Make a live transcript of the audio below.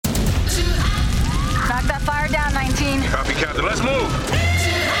Copy, Captain. Let's move.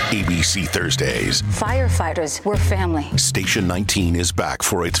 ABC Thursdays. Firefighters, we're family. Station 19 is back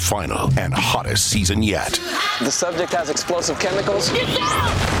for its final and hottest season yet. The subject has explosive chemicals.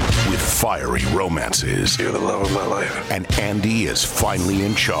 With fiery romances. You're the love of my life. And Andy is finally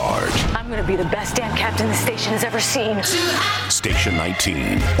in charge. I'm going to be the best damn captain the station has ever seen. Station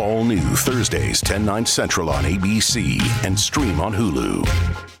 19. All new Thursdays, 10/9 Central on ABC and stream on Hulu.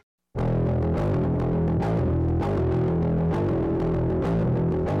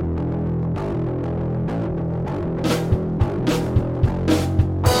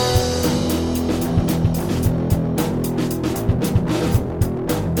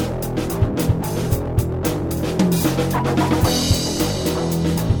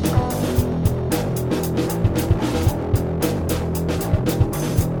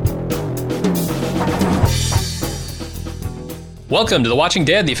 Welcome to The Watching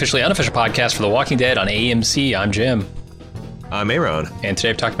Dead, the officially unofficial podcast for The Walking Dead on AMC. I'm Jim. I'm Aaron. And today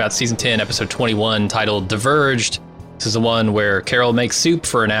I've talked about Season 10, Episode 21, titled Diverged. This is the one where Carol makes soup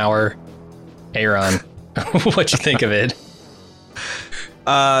for an hour. Aaron, what'd you think of it?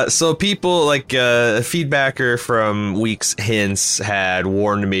 So people, like, a feedbacker from weeks hence had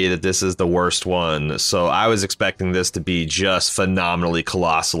warned me that this is the worst one. So I was expecting this to be just phenomenally,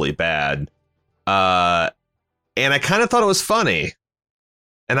 colossally bad. And I kind of thought it was funny.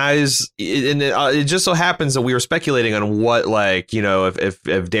 And it just so happens that we were speculating on what, like, you know, if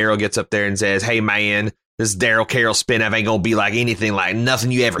Daryl gets up there and says, hey, man, this Daryl Carol spin-off ain't gonna be like anything like nothing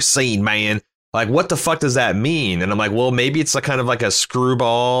you ever seen, man. Like, what the fuck does that mean? And I'm like, well, maybe it's kind of like a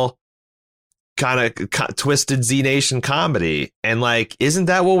screwball kind of twisted Z Nation comedy. And like, isn't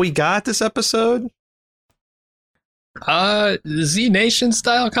that what we got this episode? Z Nation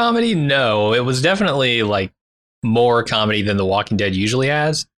style comedy? No, it was definitely like more comedy than The Walking Dead usually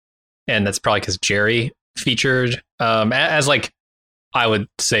has. And that's probably because Jerry featured as like, I would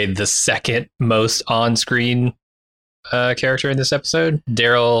say the second most on-screen character in this episode.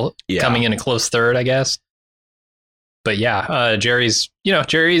 Daryl coming in a close third, I guess. But yeah, Jerry's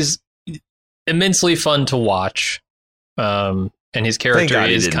immensely fun to watch. And his character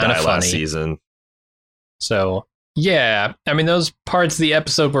is kind of funny. Last season. So yeah, I mean, those parts of the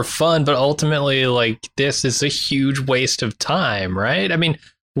episode were fun, but ultimately, like, this is a huge waste of time, right? I mean,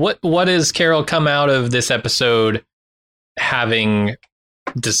 what does Carol come out of this episode having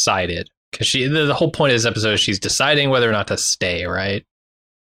decided? Because the whole point of this episode is she's deciding whether or not to stay, right?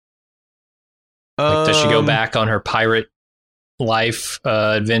 Like, does she go back on her pirate life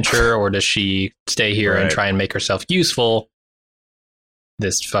adventure, or does she stay here and try and make herself useful?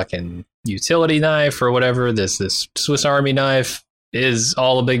 This fucking utility knife or whatever, this Swiss Army knife is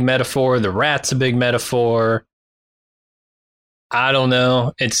all a big metaphor. The rat's a big metaphor. I don't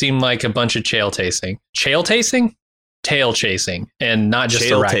know. It seemed like a bunch of tail chasing, and not just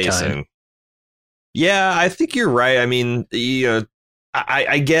the rat kind. Yeah, I think you're right. I mean, you know,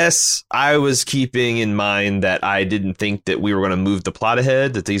 I guess I was keeping in mind that I didn't think that we were going to move the plot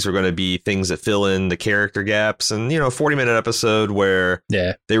ahead, that these were going to be things that fill in the character gaps. And, you know, a 40-minute episode where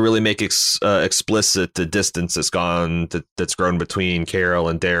they really make explicit the distance that's grown between Carol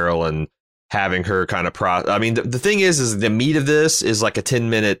and Daryl, and having her kind of I mean, the thing is the meat of this is like a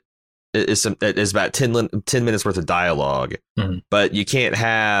 10-minute is about 10 minutes worth of dialogue. Mm-hmm. But you can't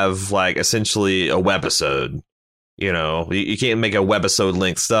have like essentially a webisode. You know, you can't make a webisode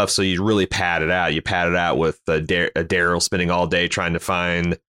length stuff, so you really pad it out. You pad it out with Daryl spending all day trying to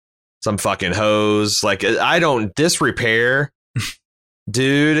find some fucking hose. Like, I don't disrepair,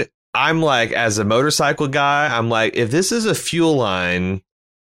 dude. I'm like, as a motorcycle guy, I'm like, if this is a fuel line,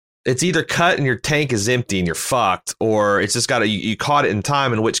 it's either cut and your tank is empty and you're fucked, or it's just you caught it in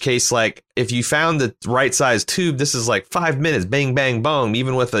time, in which case, like, if you found the right size tube, this is like 5 minutes, bang, bang, boom,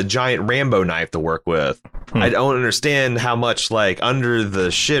 even with a giant Rambo knife to work with. I don't understand how much, like, under the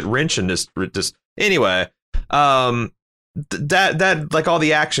shit wrenching just anyway, that like all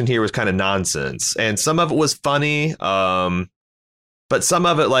the action here was kind of nonsense, and some of it was funny, but some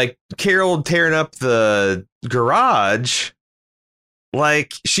of it, like Carol tearing up the garage,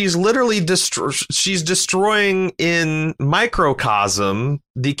 like, she's literally destroying in microcosm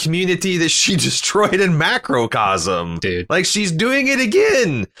the community that she destroyed in macrocosm. Dude. Like, she's doing it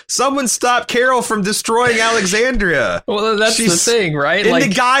again. Someone stop Carol from destroying Alexandria. Well, that's the thing, right? In the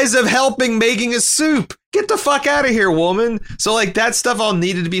guise of making a soup. Get the fuck out of here, woman. So, like, that stuff all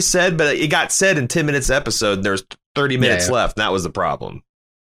needed to be said, but it got said in 10 minutes episode, and there's 30 minutes left, and that was the problem.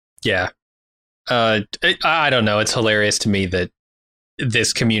 Yeah. I don't know. It's hilarious to me that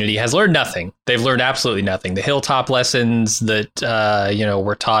this community has learned nothing. They've learned absolutely nothing. The hilltop lessons that,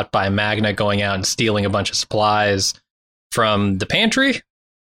 were taught by Magna going out and stealing a bunch of supplies from the pantry.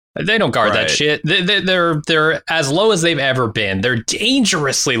 They don't guard that Right. shit. They're as low as they've ever been. They're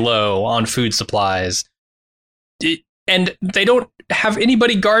dangerously low on food supplies. And they don't have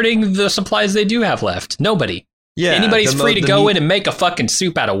anybody guarding the supplies they do have left. Nobody. Yeah, Anybody's free to the go meat- in and make a fucking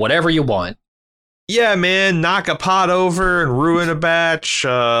soup out of whatever you want. Yeah, man, knock a pot over and ruin a batch.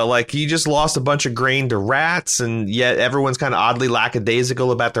 Like you just lost a bunch of grain to rats, and yet everyone's kind of oddly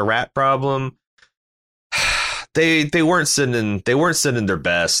lackadaisical about the rat problem. They weren't sending their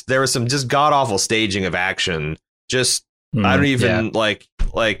best. There was some just god awful staging of action. Just I don't even like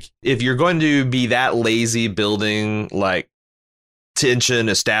if you're going to be that lazy building like tension,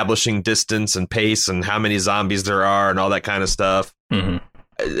 establishing distance and pace and how many zombies there are and all that kind of stuff. Mm-hmm.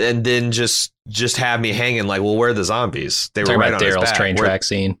 And then just have me hanging like, well, where are the zombies? They Talking were right about on his Daryl's back. train track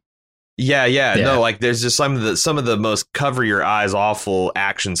scene. Yeah. No, like there's just some of the most cover your eyes awful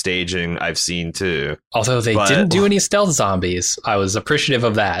action staging I've seen too. Although they didn't do any stealth zombies. I was appreciative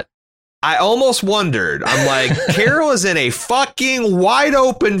of that. I almost wondered. I'm like, Carol is in a fucking wide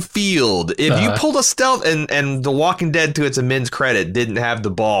open field. If you pulled a stealth and The Walking Dead, to its immense credit, didn't have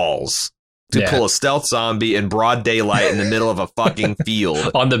the balls to pull a stealth zombie in broad daylight in the middle of a fucking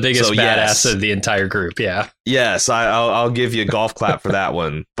field. On the biggest So, badass yes. of the entire group, yeah. Yes, I'll give you a golf clap for that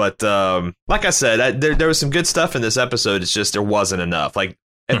one. But like I said, there was some good stuff in this episode. It's just there wasn't enough. Like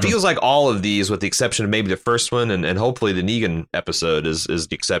it feels like all of these, with the exception of maybe the first one, and hopefully the Negan episode is the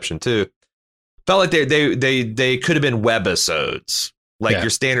exception too. Felt like they could have been webisodes, like your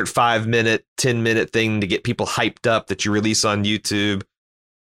standard 5-minute, 10-minute thing to get people hyped up that you release on YouTube.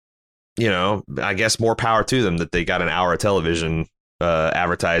 You know, I guess more power to them that they got an hour of television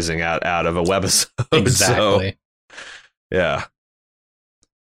advertising out of a webisode. Exactly. So, yeah.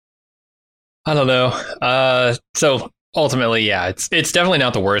 I don't know. So ultimately, yeah, it's definitely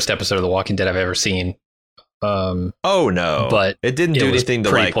not the worst episode of The Walking Dead I've ever seen. Oh no, but it didn't do anything to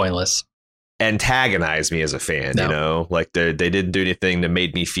pretty like pointless. antagonize me as a fan. No. You know, like they didn't do anything that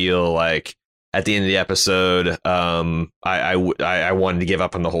made me feel like at the end of the episode, I wanted to give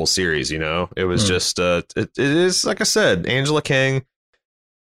up on the whole series. You know, it was just it is like I said, Angela King.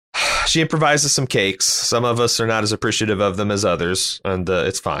 She improvises some cakes. Some of us are not as appreciative of them as others, and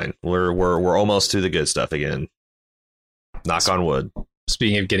it's fine. We're almost to the good stuff again. Knock on wood.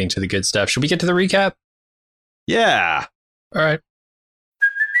 Speaking of getting to the good stuff, should we get to the recap? Yeah. All right.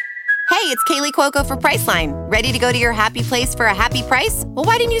 Hey, it's Kaylee Cuoco for Priceline. Ready to go to your happy place for a happy price? Well,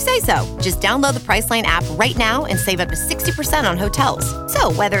 why didn't you say so? Just download the Priceline app right now and save up to 60% on hotels.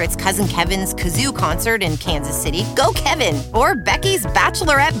 So whether it's Cousin Kevin's Kazoo Concert in Kansas City, go Kevin, or Becky's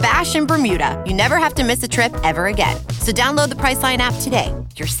Bachelorette Bash in Bermuda, you never have to miss a trip ever again. So download the Priceline app today.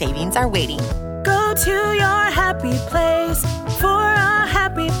 Your savings are waiting. Go to your happy place for a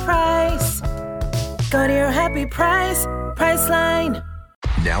happy price. Go to your happy price, Priceline.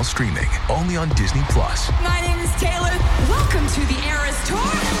 Now streaming only on Disney Plus. My name is Taylor. Welcome to the Eras Tour.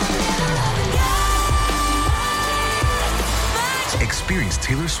 Experience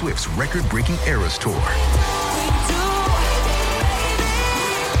Taylor Swift's record-breaking Eras Tour.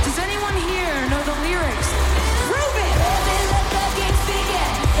 Does anyone here know the lyrics? Prove it!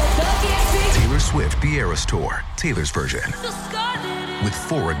 Taylor Swift The Eras Tour, Taylor's version, with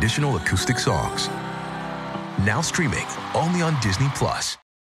 4 additional acoustic songs. Now streaming only on Disney Plus.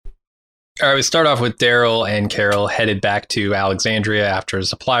 All right, we start off with Daryl and Carol headed back to Alexandria after a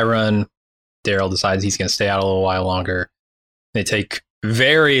supply run. Daryl decides he's going to stay out a little while longer. They take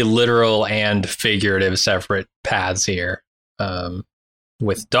very literal and figurative separate paths here.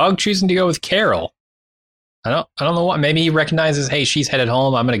 With Doug choosing to go with Carol. I don't know what. Maybe he recognizes, hey, she's headed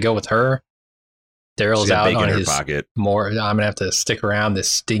home. I'm going to go with her. Daryl's out on his pocket. more. I'm going to have to stick around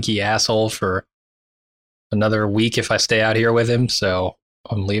this stinky asshole for another week if I stay out here with him. So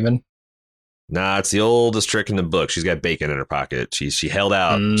I'm leaving. Nah, it's the oldest trick in the book. She's got bacon in her pocket. She held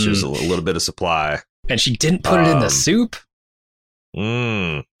out. She was a little bit of supply. And she didn't put it in the soup?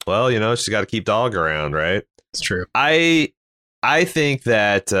 Well, you know, she's got to keep Dog around, right? It's true. I think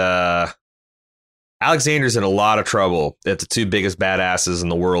that Alexander's in a lot of trouble if the 2 biggest badasses in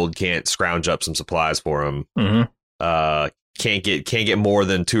the world can't scrounge up some supplies for him. Mm-hmm. Can't get more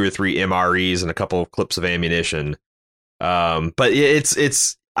than 2 or 3 MREs and a couple of clips of ammunition. But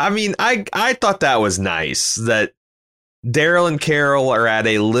it's. I mean, I thought that was nice that Daryl and Carol are at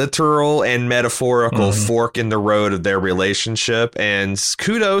a literal and metaphorical fork in the road of their relationship, and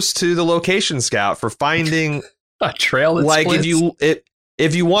kudos to the location scout for finding a trail that like splits.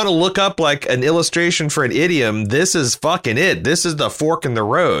 if you want to look up like an illustration for an idiom, this is fucking it. This is the fork in the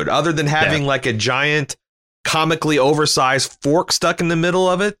road. Other than having like a giant comically oversized fork stuck in the middle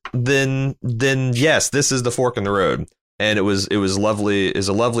of it, then yes, this is the fork in the road. and it was lovely. Is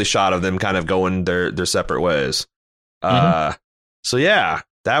a lovely shot of them kind of going their separate ways. So yeah,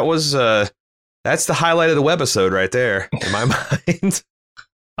 that was that's the highlight of the webisode right there in my mind.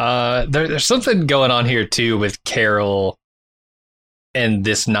 There's something going on here too with Carol and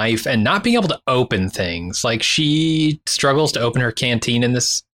this knife and not being able to open things. Like she struggles to open her canteen in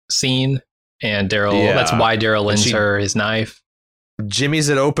this scene, and Daryl. That's why Daryl lends her his knife. Jimmy's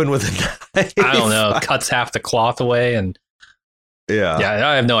it open with a knife. I don't know. Cuts half the cloth away, and yeah,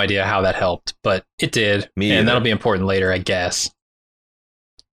 I have no idea how that helped, but it did, and that'll be important later, I guess.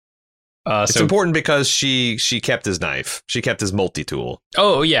 It's important because she kept his knife. She kept his multi-tool.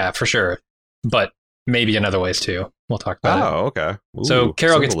 Oh yeah, for sure. But maybe in other ways too. We'll talk about it. Oh, okay. Ooh, so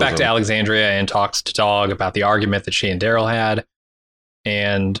Carol gets back to Alexandria and talks to Dog about the argument that she and Daryl had,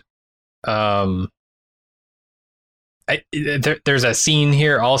 and there's a scene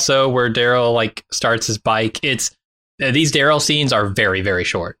here also where Daryl like starts his bike. It's these Daryl scenes are very, very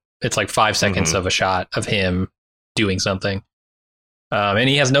short. It's like 5 seconds of a shot of him doing something. And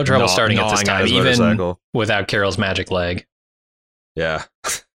he has no trouble starting at this time, even without Carol's magic leg. Yeah.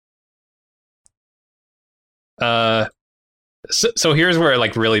 So here's where it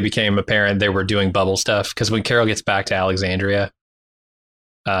like really became apparent they were doing bubble stuff, because when Carol gets back to Alexandria,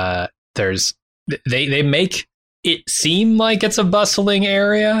 they make it seem like it's a bustling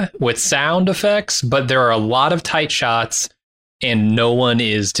area with sound effects, but there are a lot of tight shots and no one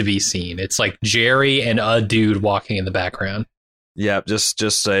is to be seen. It's like Jerry and a dude walking in the background. Yeah,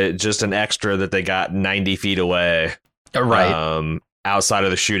 just an extra that they got 90 feet away. Right. Outside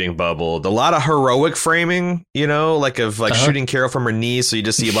of the shooting bubble. A lot of heroic framing, you know, like shooting Carol from her knees, so you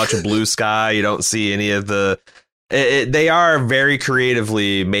just see a bunch of blue sky. You don't see any of the... they are very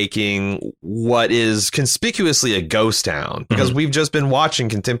creatively making what is conspicuously a ghost town, because we've just been watching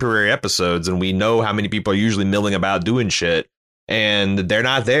contemporary episodes and we know how many people are usually milling about doing shit, and they're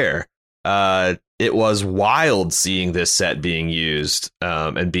not there. It was wild seeing this set being used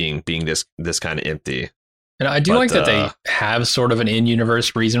and being this kind of empty. And I do like that they have sort of an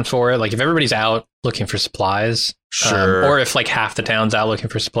in-universe reason for it. Like if everybody's out looking for supplies, sure, or if like half the town's out looking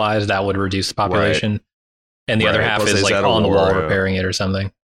for supplies, that would reduce the population. Right. And the other half Plus is like on the wall repairing it or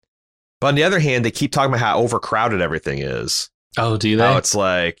something. But on the other hand, they keep talking about how overcrowded everything is. Oh, do they? How it's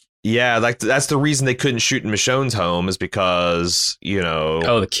like, yeah, like that's the reason they couldn't shoot in Michonne's home, is because, you know,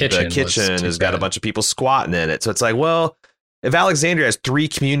 the kitchen has got a bunch of people squatting in it. So it's like, well, if Alexandria has 3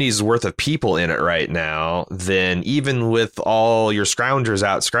 communities worth of people in it right now, then even with all your scroungers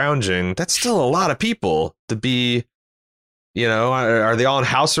out scrounging, that's still a lot of people to be, you know, are they all in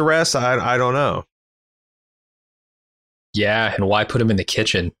house arrest? I don't know. Yeah, and why put them in the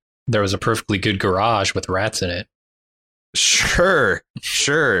kitchen? There was a perfectly good garage with rats in it. Sure.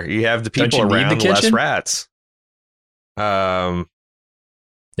 You have the people around, less rats. Yeah,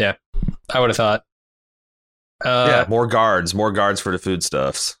 I would have thought. Yeah, more guards for the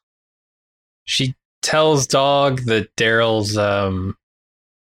foodstuffs. She tells Dog that Daryl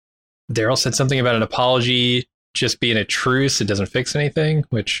said something about an apology just being a truce. It doesn't fix anything,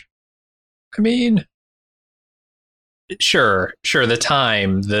 which, I mean, sure. The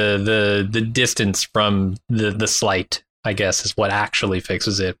time, the distance from the slight, I guess, is what actually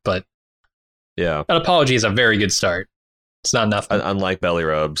fixes it. But yeah, an apology is a very good start. It's not nothing. Unlike Belly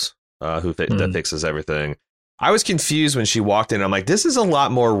Rubs, that fixes everything. I was confused when she walked in. I'm like, this is a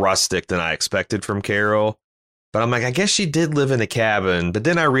lot more rustic than I expected from Carol. But I'm like, I guess she did live in a cabin. But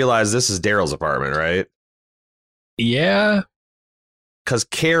then I realized this is Daryl's apartment, right? Yeah. Because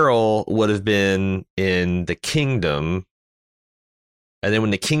Carol would have been in the kingdom. And then when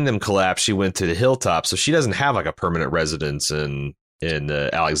the kingdom collapsed, she went to the hilltop. So she doesn't have like a permanent residence in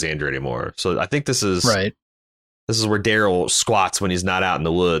Alexandria anymore. So I think this is right. This is where Daryl squats when he's not out in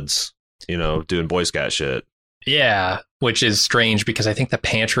the woods, you know, doing Boy Scout shit. Yeah, which is strange because I think the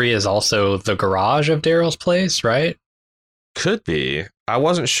pantry is also the garage of Daryl's place, right? Could be. I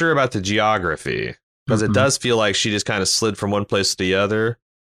wasn't sure about the geography because it does feel like she just kind of slid from one place to the other.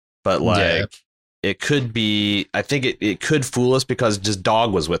 But like, it could be, I think it could fool us because just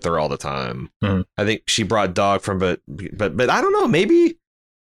Dog was with her all the time. I think she brought Dog from, but I don't know, maybe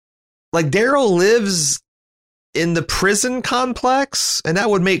like Daryl lives in the prison complex, and that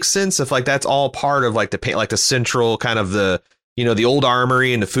would make sense if like that's all part of like the central kind of the, you know, the old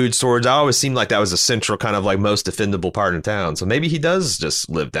armory and the food storage. I always seemed like that was a central kind of like most defendable part of town. So maybe he does just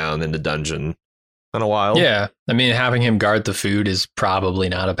live down in the dungeon. Kind of wild. Yeah, I mean, having him guard the food is probably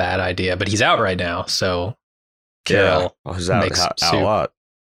not a bad idea, but he's out right now, so Carol he's out a lot.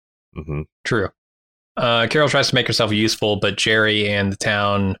 True. Carol tries to make herself useful, but Jerry and the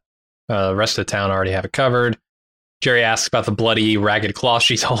town, the rest of the town already have it covered. Jerry asks about the bloody ragged cloth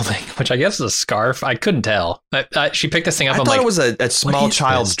she's holding, which I guess is a scarf. I couldn't tell. She picked this thing up. I I'm thought like, it was a small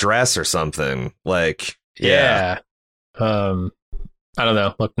child's this? dress or something. Like, yeah. I don't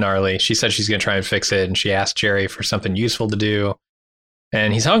know. Looked gnarly. She said she's going to try and fix it. And she asked Jerry for something useful to do.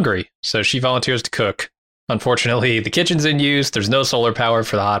 And he's hungry. So she volunteers to cook. Unfortunately, the kitchen's in use. There's no solar power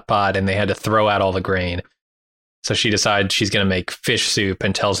for the hot pot. And they had to throw out all the grain. So she decides she's going to make fish soup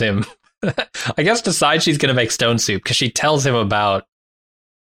and tells him, I guess decides she's going to make stone soup because she tells him about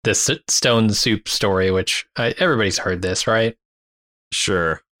this stone soup story, which everybody's heard this, right?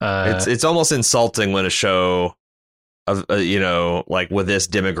 Sure. It's almost insulting when a show of like with this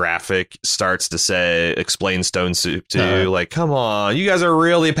demographic starts to explain stone soup to you. Like, come on, you guys are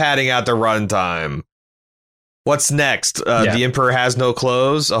really padding out the runtime. What's next? The Emperor has no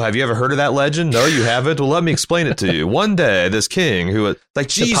clothes. Oh, have you ever heard of that legend? No, you haven't. Well, let me explain it to you. One day, this king who was like,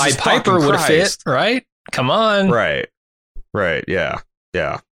 Jesus, the Pied Piper would fit, right? Come on, right, yeah.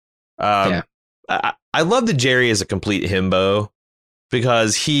 I love that Jerry is a complete himbo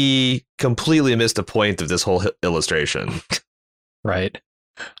because he completely missed the point of this whole illustration. Right.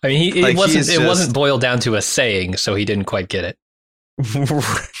 I mean, it wasn't boiled down to a saying, so he didn't quite get it.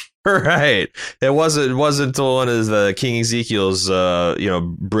 Right. It wasn't one of the King Ezekiel's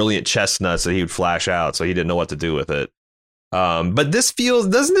brilliant chestnuts that he would flash out, so he didn't know what to do with it. But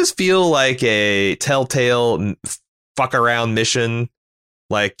doesn't this feel like a Telltale fuck around mission?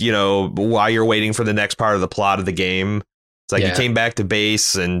 Like, while you're waiting for the next part of the plot of the game. It's like you came back to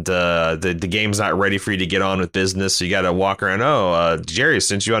base and the game's not ready for you to get on with business. So you got to walk around. Jerry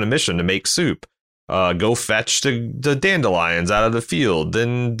sent you on a mission to make soup. Go fetch the dandelions out of the field.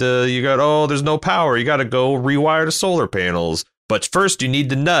 Then you got, there's no power. You got to go rewire the solar panels. But first you need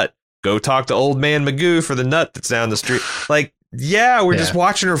the nut. Go talk to old man Magoo for the nut that's down the street. Like, we're just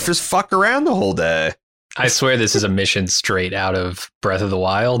watching her just fuck around the whole day. I swear this is a mission straight out of Breath of the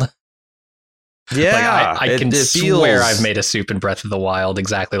Wild. Yeah, I can swear I've made a soup in Breath of the Wild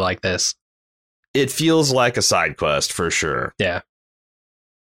exactly like this. It feels like a side quest for sure. Yeah.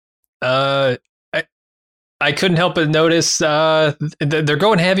 I couldn't help but notice they're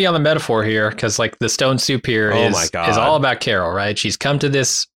going heavy on the metaphor here because like the stone soup here is all about Carol, right? She's come to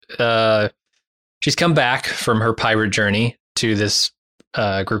this. She's come back from her pirate journey to this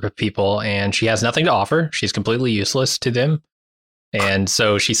group of people, and she has nothing to offer. She's completely useless to them. And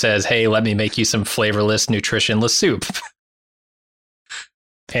so she says, hey, let me make you some flavorless, nutritionless soup.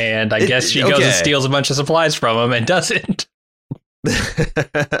 And I guess she goes and steals a bunch of supplies from him and doesn't.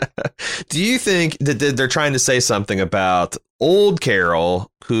 Do you think that they're trying to say something about old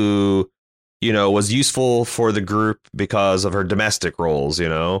Carol, who, was useful for the group because of her domestic roles,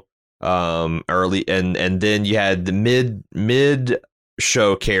 early and then you had the mid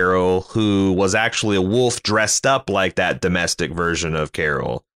show Carol, who was actually a wolf dressed up like that domestic version of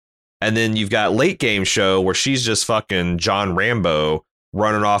Carol. And then you've got late game show where she's just fucking John Rambo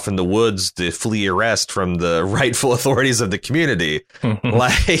running off in the woods to flee arrest from the rightful authorities of the community.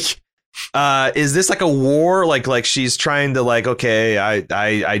 Like, is this like a war? Like she's trying to okay,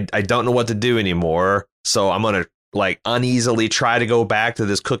 I don't know what to do anymore. So I'm going to uneasily try to go back to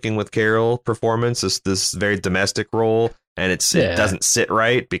this Cooking with Carol performance, this very domestic role. And it doesn't sit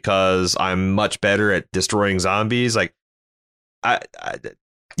right because I'm much better at destroying zombies. Like,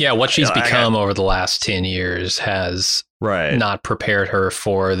 what she's become over the last 10 years has not prepared her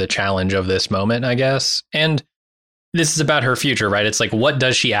for the challenge of this moment, I guess. And this is about her future, right? It's like, what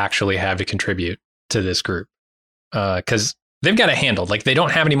does she actually have to contribute to this group? Because they've got it handled. Like, they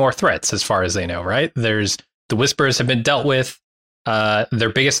don't have any more threats as far as they know, right? The Whispers have been dealt with.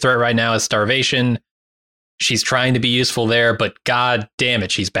 Their biggest threat right now is starvation. She's trying to be useful there, but god damn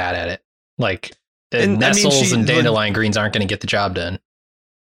it, she's bad at it. Like, nettles and dandelion greens aren't going to get the job done.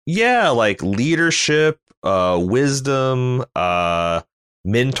 Yeah, like leadership, wisdom,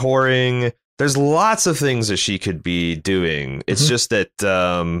 mentoring. There's lots of things that she could be doing. It's just that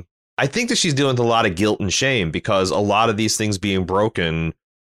I think that she's dealing with a lot of guilt and shame because a lot of these things being broken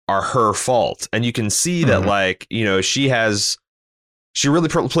are her fault. And you can see that, she really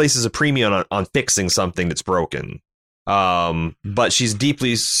places a premium on fixing something that's broken. But she's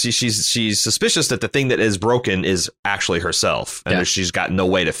she's suspicious that the thing that is broken is actually herself, and she's got no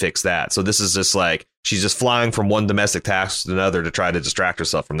way to fix that. So this is just like she's just flying from one domestic task to another to try to distract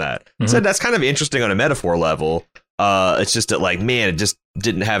herself from that. So that's kind of interesting on a metaphor level. It's just that it just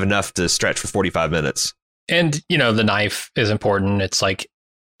didn't have enough to stretch for 45 minutes. And the knife is important. It's like,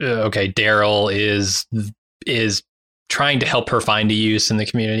 okay, Daryl is trying to help her find a use in the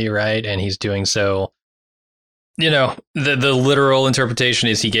community, right? And he's doing so the literal interpretation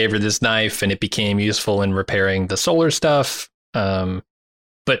is he gave her this knife and it became useful in repairing the solar stuff.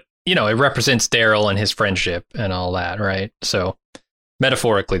 But, it represents Daryl and his friendship and all that, right? So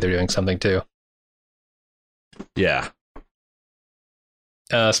metaphorically, they're doing something too. Yeah.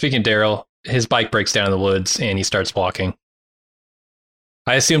 Speaking of Daryl, his bike breaks down in the woods and he starts walking.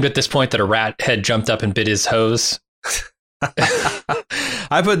 I assumed at this point that a rat had jumped up and bit his hose.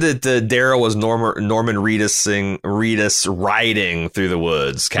 I put that Daryl was Norman Reedus riding through the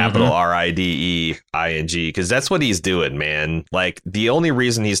woods, capital Riding, because that's what he's doing, man. Like, the only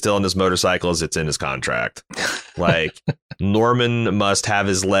reason he's still on his motorcycle is it's in his contract. Like, Norman must have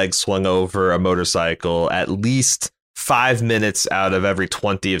his legs swung over a motorcycle at least 5 minutes out of every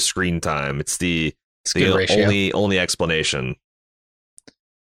 20 of screen time. It's the only explanation.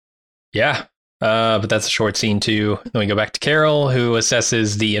 Yeah. But that's a short scene too. Then we go back to Carol, who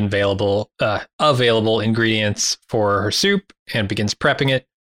assesses the available ingredients for her soup and begins prepping it.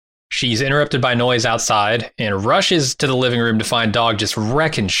 She's interrupted by noise outside and rushes to the living room to find Dog just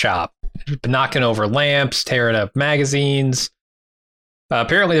wrecking shop, knocking over lamps, tearing up magazines.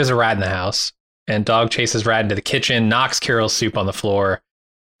 Apparently there's a rat in the house, and Dog chases Rat into the kitchen, knocks Carol's soup on the floor,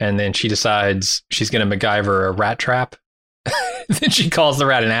 and then she decides she's going to MacGyver a rat trap. Then she calls the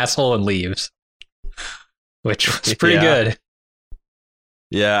rat an asshole and leaves, which was pretty good.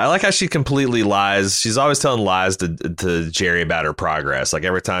 Yeah, I like how she completely lies. She's always telling lies to Jerry about her progress. Like,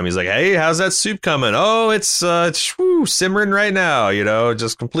 every time he's like, hey, how's that soup coming? Oh, it's simmering right now,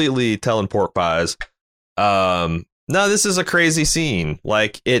 just completely telling pork pies. No, this is a crazy scene.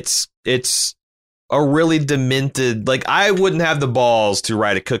 Like, it's a really demented, like, I wouldn't have the balls to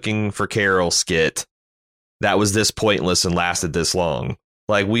write a Cooking for Carol skit that was this pointless and lasted this long.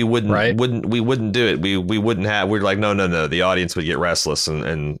 Like, we wouldn't do it. We wouldn't have. We're like, no. The audience would get restless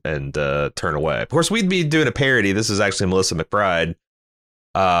and turn away. Of course, we'd be doing a parody. This is actually Melissa McBride,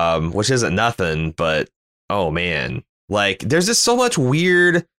 which isn't nothing. But oh man, like, there's just so much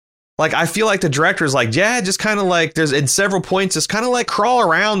weird. Like, I feel like the director's like, yeah, just kind of like, there's in several points, just kind of like crawl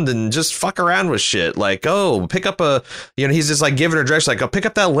around and just fuck around with shit. Like, oh, pick up he's just like giving her direction, like, oh, pick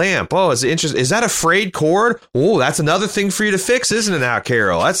up that lamp. Oh, is that a frayed cord? Oh, that's another thing for you to fix, isn't it now,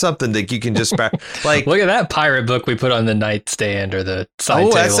 Carol? That's something that you can just like. Look at that pirate book we put on the nightstand or the side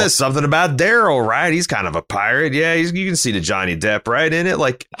table. That says something about Daryl, right? He's kind of a pirate. Yeah, you can see the Johnny Depp right in it.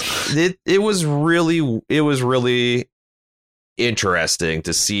 Like, it was really interesting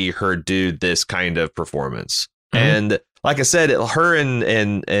to see her do this kind of performance. And like I said, her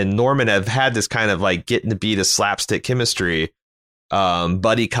and Norman have had this kind of like getting to be the slapstick chemistry,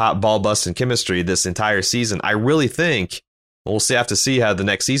 buddy cop ball busting chemistry this entire season. I really think we'll have to see how the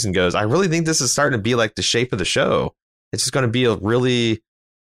next season goes. I really think this is starting to be like the shape of the show. It's just going to be a really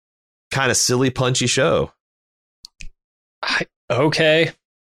kind of silly, punchy show. Okay.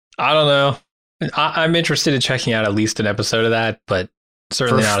 I don't know. I'm interested in checking out at least an episode of that, but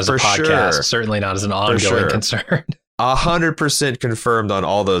certainly not as a podcast. Sure. Certainly not as an ongoing concern. 100% confirmed on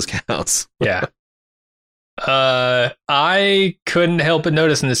all those counts. Yeah. I couldn't help but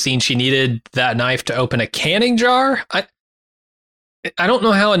notice in the scene she needed that knife to open a canning jar. I don't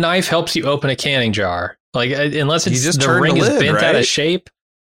know how a knife helps you open a canning jar. Like, unless it's just the ring is bent out of shape.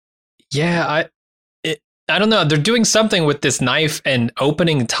 Yeah, I don't know. They're doing something with this knife and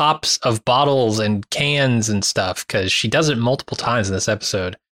opening tops of bottles and cans and stuff, because she does it multiple times in this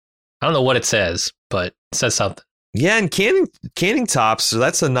episode. I don't know what it says, but it says something. Yeah, and canning tops, so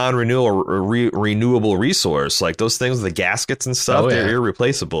that's a renewable resource. Like, those things with the gaskets and stuff, they're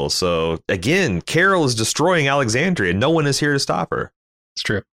irreplaceable. So again, Carol is destroying Alexandria. No one is here to stop her. It's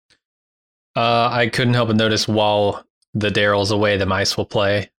true. I couldn't help but notice while the Daryl's away, the mice will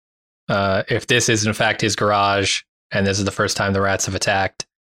play. If this is in fact his garage, and this is the first time the rats have attacked,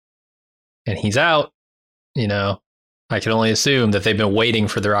 and he's out, I can only assume that they've been waiting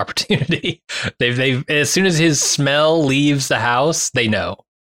for their opportunity. They've as soon as his smell leaves the house, they know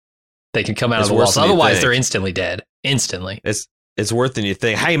they can come out of the walls. Otherwise, they're instantly dead. Instantly. It's worse than you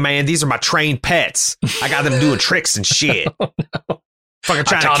think. Hey man, these are my trained pets. I got them doing tricks and shit. Oh, no. Fucking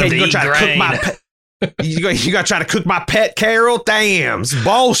trying to cook my pet. You got to try to cook my pet, Carol? Damn, it's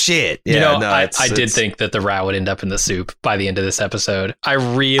bullshit. Yeah, I did think that the rat would end up in the soup by the end of this episode. I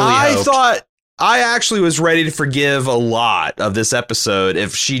actually was ready to forgive a lot of this episode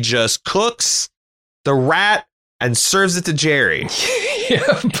if she just cooks the rat and serves it to Jerry.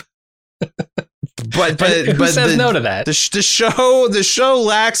 Yep. But who says no to that? The show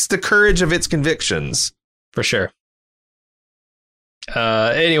lacks the courage of its convictions. For sure.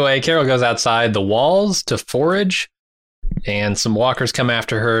 Anyway, Carol goes outside the walls to forage, and some walkers come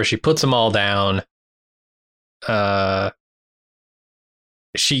after her. She puts them all down,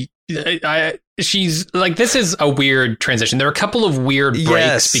 she's like, this is a weird transition. There are a couple of weird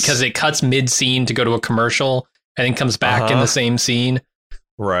breaks because it cuts mid scene to go to a commercial and then comes back in the same scene.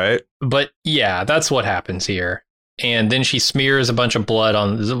 Right. But yeah, that's what happens here. And then she smears a bunch of blood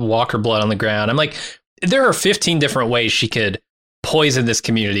on Walker blood on the ground. I'm like, there are 15 different ways she could poison this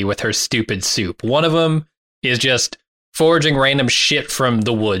community with her stupid soup. One of them is just foraging random shit from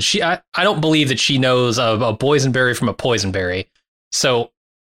the woods. I don't believe that she knows of a boysenberry from a poisonberry. So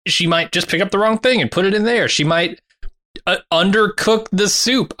she might just pick up the wrong thing and put it in there. She might undercook the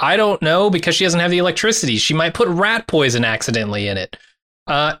soup. I don't know, because she doesn't have the electricity. She might put rat poison accidentally in it.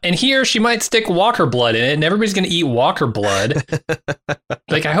 And here she might stick Walker blood in it, and everybody's going to eat Walker blood.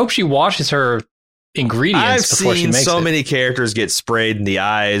 Like, I hope she washes her ingredients before she makes it. I've seen so many characters get sprayed in the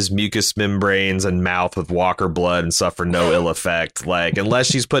eyes, mucous membranes, and mouth with Walker blood and suffer no ill effect. Like, unless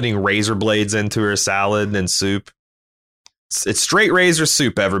she's putting razor blades into her salad and soup. It's straight razor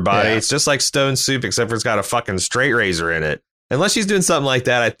soup, everybody. Yeah. It's just like stone soup, except for it's got a fucking straight razor in it. Unless she's doing something like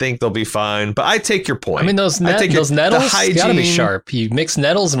that, I think they'll be fine. But I take your point. I mean, those nettles gotta be sharp. You mix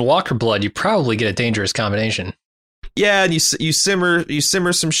nettles and Walker blood, you probably get a dangerous combination. Yeah, and you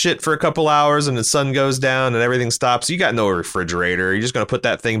simmer some shit for a couple hours, and the sun goes down, and everything stops. You got no refrigerator. You're just gonna put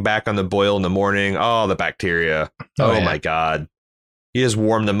that thing back on the boil in the morning. Oh, the bacteria. Oh yeah. My God. You just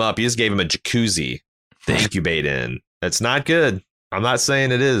warmed them up. You just gave them a jacuzzi to incubate in. It's not good. I'm not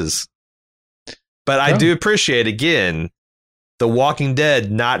saying it is. But I do appreciate, again, The Walking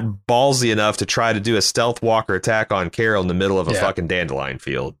Dead not ballsy enough to try to do a stealth walker attack on Carol in the middle of a fucking dandelion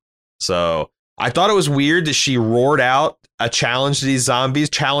field. So I thought it was weird that she roared out a challenge to these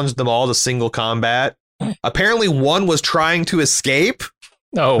zombies, challenged them all to single combat. Apparently one was trying to escape.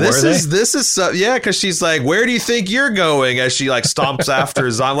 Oh, this is so, yeah, because she's like, where do you think you're going? As she like stomps after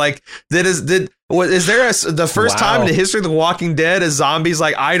a zombie. Like, is there the first time in the history of The Walking Dead a zombie's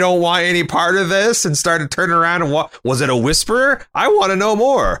like, I don't want any part of this, and started turning around and was it a whisperer? I want to know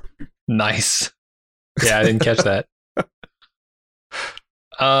more. Nice. Yeah, I didn't catch that.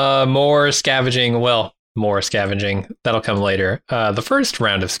 More scavenging. That'll come later. The first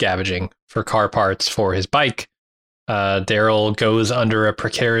round of scavenging for car parts for his bike. Daryl goes under a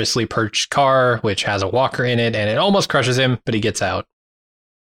precariously perched car, which has a walker in it, and it almost crushes him, but he gets out.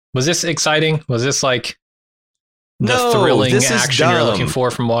 Was this exciting? Was this like the thrilling action you're looking for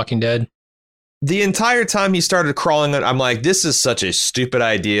from Walking Dead? The entire time he started crawling, I'm like, this is such a stupid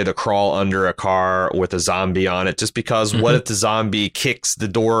idea to crawl under a car with a zombie on it, just because what if the zombie kicks the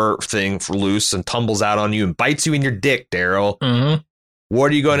door thing loose and tumbles out on you and bites you in your dick, Daryl?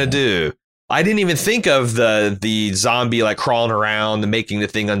 What are you going to do? I didn't even think of the zombie like crawling around and making the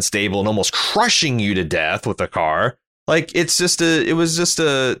thing unstable and almost crushing you to death with a car. Like, it was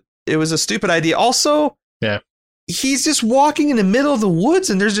a stupid idea. Also, yeah, he's just walking in the middle of the woods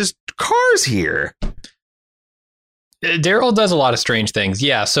and there's just cars here. Daryl does a lot of strange things.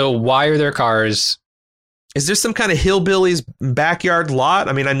 Yeah. So why are there cars? Is there some kind of hillbilly's backyard lot?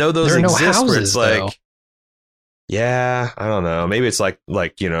 I mean, I know those exist. No houses, where it's like, though. Yeah, I don't know. Maybe it's like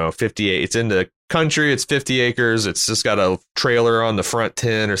 58. It's in the country. It's 50 acres. It's just got a trailer on the front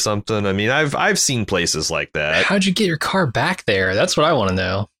 10 or something. I mean, I've seen places like that. How'd you get your car back there? That's what I want to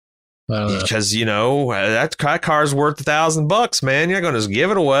know. Because that car's worth $1,000, man. You're not going to just give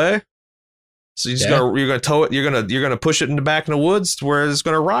it away. So you're going to tow it. You're going to push it in the back in the woods where it's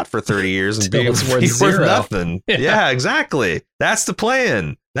going to rot for 30 years and be worth nothing. Yeah, exactly. That's the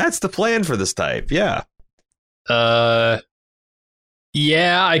plan. That's the plan for this type. Yeah.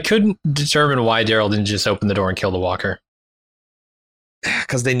 Yeah, I couldn't determine why Daryl didn't just open the door and kill the walker.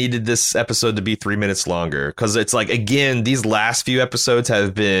 Because they needed this episode to be 3 minutes longer. Because it's like, again, these last few episodes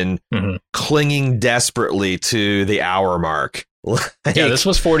have been clinging desperately to the hour mark. Yeah, this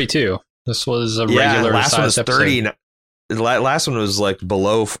was 42. This was a regular last one was episode. 30. The last one was like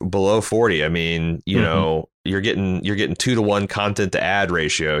below 40. I mean, know, you're getting 2-to-1 content to ad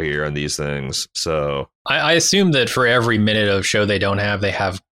ratio here on these things. So I assume that for every minute of show they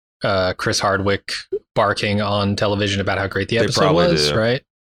have Chris Hardwick barking on television about how great the episode was, right?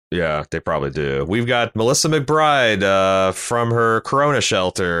 Yeah, they probably do. We've got Melissa McBride from her Corona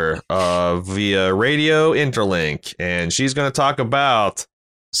shelter via Radio Interlink, and she's going to talk about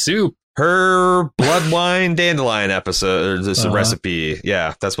soup. Her blood wine dandelion episode, this recipe.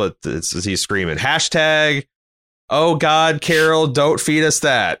 Yeah, that's what he's screaming. Hashtag, oh God, Carol, don't feed us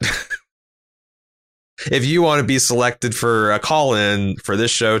that. If you want to be selected for a call-in for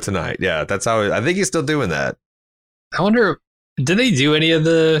this show tonight. Yeah, that's how I think he's still doing that. I wonder, did they do any of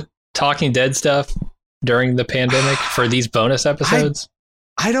the Talking Dead stuff during the pandemic for these bonus episodes?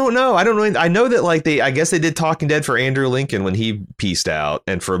 I don't know. I know that like I guess they did Talking Dead for Andrew Lincoln when he pieced out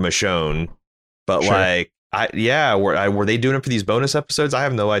and for Michonne. But Sure. like, were they doing it for these bonus episodes? I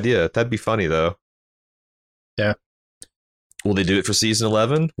have no idea. That'd be funny though. Yeah. Will they do it for season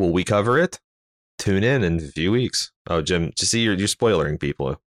 11? Will we cover it? Tune in a few weeks. Oh, Jim, just see you're spoiling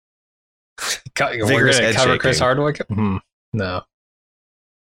people. We're Vigorous going to head cover shaking. Chris Hardwick? No.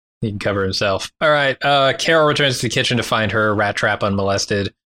 He can cover himself. All right. Carol returns to the kitchen to find her rat trap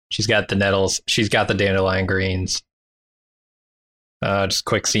unmolested. She's got the nettles. She's got the dandelion greens. Just a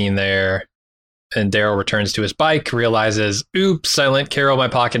quick scene there. And Daryl returns to his bike, realizes, oops, I lent Carol my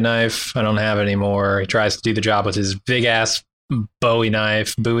pocket knife. I don't have it anymore. He tries to do the job with his big-ass Bowie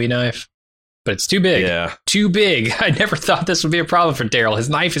knife. But it's too big. Yeah. Too big. I never thought this would be a problem for Daryl. His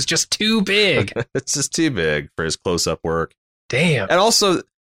knife is just too big. It's just too big for his close-up work. Damn. And also,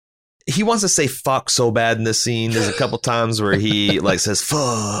 he wants to say fuck so bad in this scene. There's a couple times where he like says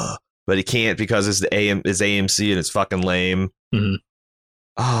fuck, but he can't because it's AMC and it's fucking lame. Mhm.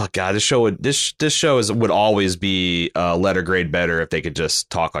 Oh god, this show would always be letter grade better if they could just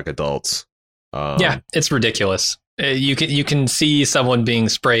talk like adults. Yeah, it's ridiculous. You can see someone being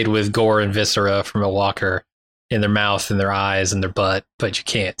sprayed with gore and viscera from a walker in their mouth and their eyes and their butt, but you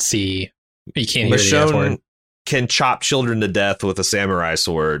can't hear the F word. Michonne can chop children to death with a samurai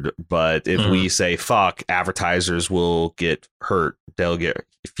sword, but if we say fuck, advertisers will get hurt. They'll get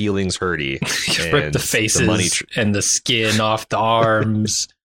feelings hurty. Rip the faces and the skin off the arms.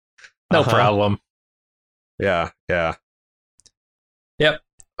 No problem. Yeah. Yep.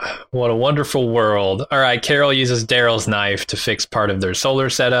 What a wonderful world. All right, Carol uses Daryl's knife to fix part of their solar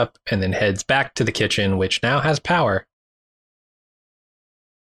setup and then heads back to the kitchen, which now has power.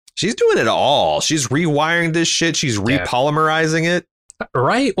 She's doing it all. She's rewiring this shit. She's repolymerizing it.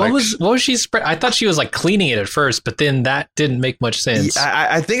 Right? What was she I thought she was like cleaning it at first, but then that didn't make much sense.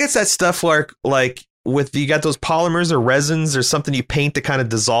 I think it's that stuff like with you got those polymers or resins or something you paint that kind of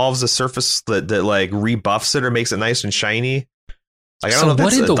dissolves the surface that like rebuffs it or makes it nice and shiny. Like, I don't know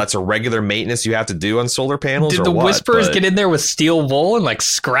if that's a regular maintenance you have to do on solar panels. Did the Whisperers get in there with steel wool and like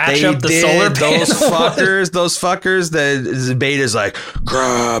scratch up the solar panels? Those fuckers. The beta's like,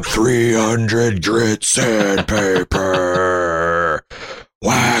 grab 300 grit sandpaper,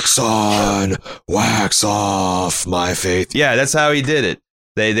 wax on, wax off, my faith. Yeah, that's how he did it.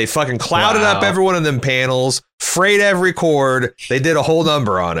 They fucking clouded up every one of them panels, frayed every cord. They did a whole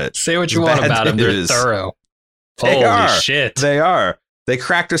number on it. Say what you want about them. They're thorough. Holy shit. They are. They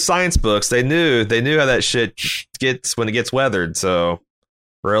cracked their science books. They knew how that shit gets when it gets weathered. So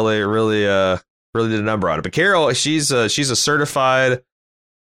really did a number on it. But Carol, she's a certified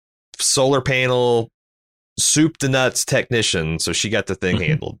solar panel soup to nuts technician. So she got the thing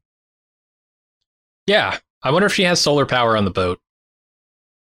handled. Yeah. I wonder if she has solar power on the boat.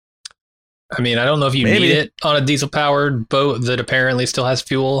 I mean, I don't know if you need it on a diesel powered boat that apparently still has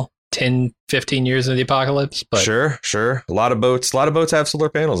fuel 10, 15 years into the apocalypse. But Sure. A lot of boats have solar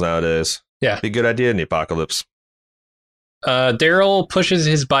panels nowadays. Yeah. Be a good idea in the apocalypse. Daryl pushes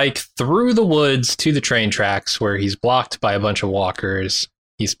his bike through the woods to the train tracks where he's blocked by a bunch of walkers.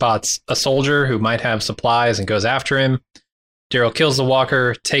 He spots a soldier who might have supplies and goes after him. Daryl kills the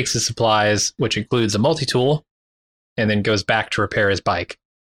walker, takes his supplies, which includes a multi-tool, and then goes back to repair his bike.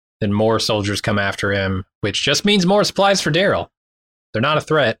 Then more soldiers come after him, which just means more supplies for Daryl. They're not a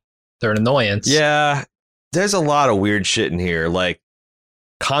threat. They're an annoyance. Yeah, there's a lot of weird shit in here, like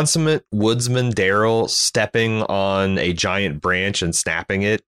consummate woodsman Daryl stepping on a giant branch and snapping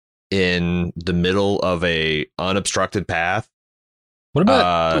it in the middle of a unobstructed path. What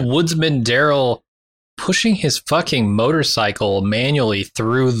about woodsman Daryl pushing his fucking motorcycle manually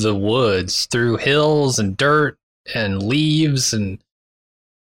through the woods, through hills and dirt and leaves and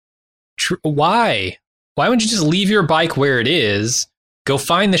why? Why wouldn't you just leave your bike where it is? Go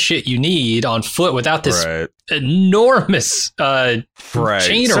find the shit you need on foot without this enormous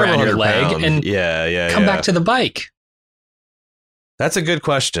chain around your leg and come back to the bike. That's a good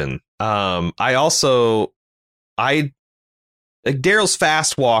question. Daryl's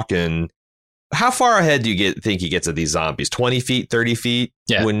fast walking. How far ahead do you think he gets of these zombies? 20 feet, 30 feet?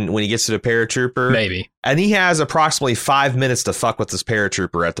 Yeah. When he gets to the paratrooper? Maybe. And he has approximately 5 minutes to fuck with this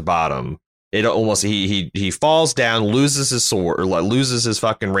paratrooper at the bottom. It almost he falls down, loses his sword, or loses his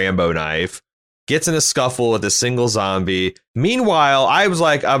fucking Rambo knife, gets in a scuffle with a single zombie. Meanwhile, I'm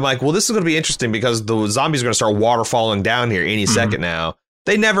like, well, this is going to be interesting because the zombies are going to start waterfalling down here any second now.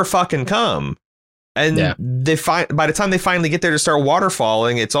 They never fucking come. And by the time they finally get there to start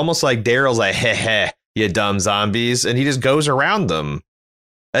waterfalling, it's almost like Daryl's like, heh, you dumb zombies. And he just goes around them.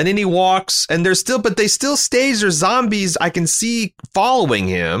 And then he walks, and they still stage their zombies I can see following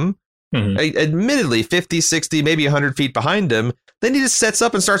him. Mm-hmm. Admittedly, 50, 60, maybe 100 feet behind him. Then he just sets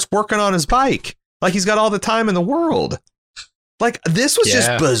up and starts working on his bike. Like he's got all the time in the world. Like, this was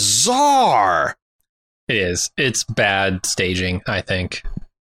just bizarre. It is. It's bad staging, I think.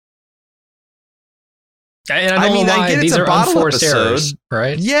 And I mean, I get these are unforced errors,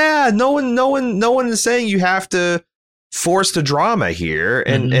 right? Yeah, no one is saying you have to force the drama here,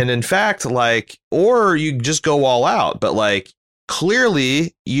 and in fact, like, or you just go all out. But like,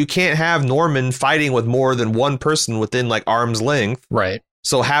 clearly, you can't have Norman fighting with more than one person within like arm's length, right?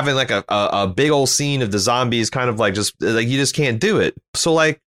 So having like a big old scene of the zombies, kind of like just like you just can't do it. So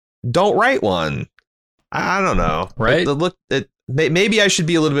like, don't write one. I don't know, right? Maybe I should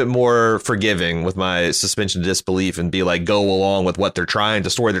be a little bit more forgiving with my suspension of disbelief and be like, go along with what the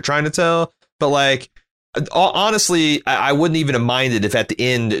story they're trying to tell. But like, honestly, I wouldn't even have minded if at the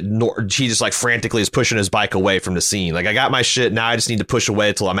end he just like frantically is pushing his bike away from the scene. Like, I got my shit. Now I just need to push away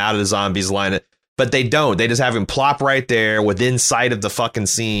until I'm out of the zombies line. But they don't. They just have him plop right there within sight of the fucking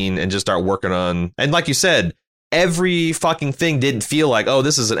scene and just start working on. And like you said, every fucking thing didn't feel like, oh,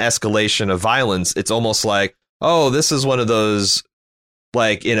 this is an escalation of violence. It's almost like, oh, this is one of those,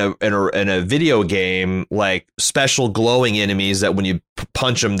 like in a video game, like special glowing enemies that when you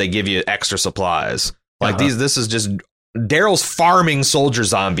punch them, they give you extra supplies. Like this is just Daryl's farming soldier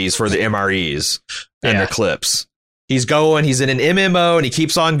zombies for the MREs and their clips. He's in an MMO and he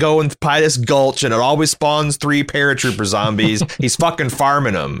keeps on going by this gulch and it always spawns 3 paratrooper zombies. He's fucking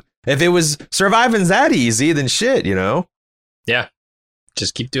farming them. If it was surviving's that easy, then shit, you know? Yeah.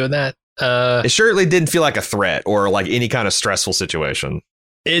 Just keep doing that. It surely didn't feel like a threat or like any kind of stressful situation.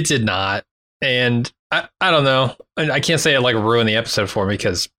 It did not. And I don't know. I can't say it like ruined the episode for me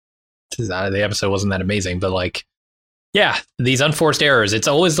because the episode wasn't that amazing. But like, yeah, these unforced errors. It's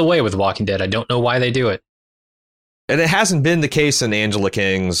always the way with Walking Dead. I don't know why they do it. And it hasn't been the case in Angela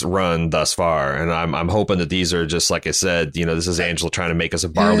King's run thus far. And I'm hoping that these are just, like I said, you know, this is Angela trying to make us a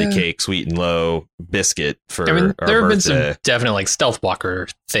barley cake, sweet and low biscuit for our birthday. There have been some definite like stealth walker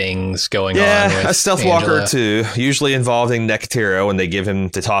things going on. Yeah, a stealth walker too, usually involving Nicotero when they give him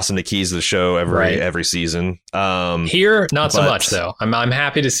to toss him the keys to the show every season. Here, not so much though. I'm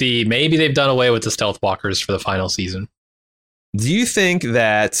happy to see maybe they've done away with the stealth walkers for the final season. Do you think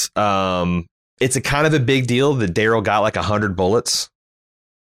that it's a kind of a big deal that Daryl got like 100 bullets?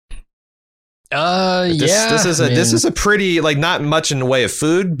 This is a pretty, like, not much in the way of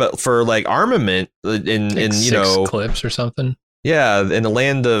food, but for like armament in you 6 know, clips or something. Yeah, in the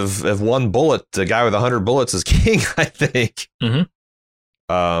land of one bullet, the guy with 100 bullets is king, I think.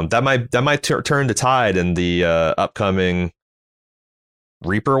 Mm-hmm. That might turn the tide in the upcoming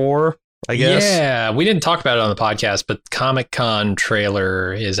Reaper War, I guess. Yeah, we didn't talk about it on the podcast, but Comic-Con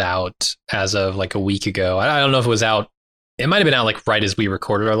trailer is out as of like a week ago. I don't know if it was out. It might have been out like right as we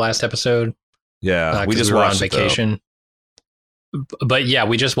recorded our last episode. Yeah, we were on vacation. But yeah,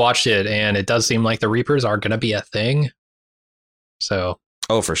 we just watched it, and it does seem like the Reapers are going to be a thing. So,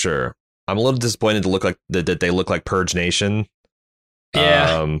 oh, for sure. I'm a little disappointed to look like that they look like Purge Nation.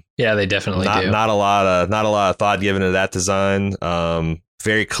 Yeah, yeah, they definitely do. Not a lot of thought given to that design.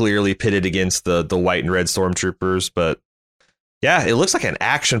 Very clearly pitted against the white and red stormtroopers, but yeah, it looks like an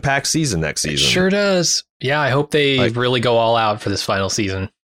action-packed season next season. It sure does. Yeah, I hope they really go all out for this final season.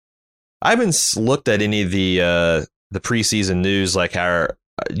 I haven't looked at any of the preseason news, like how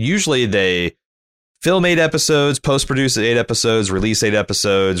usually they film 8 episodes, post-produce 8 episodes, release 8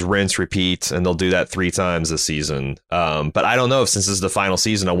 episodes, rinse, repeat, and they'll do that 3 times this season. But I don't know if since this is the final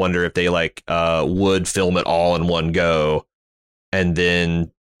season, I wonder if they would film it all in one go. And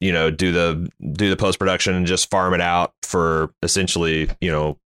then, you know, do the post production and just farm it out for essentially, you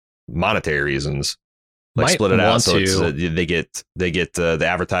know, monetary reasons. Like split it out so they get the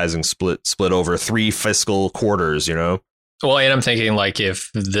advertising split over 3 fiscal quarters. You know. Well, and I'm thinking like if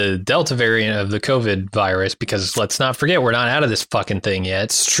the Delta variant of the COVID virus, because let's not forget we're not out of this fucking thing yet.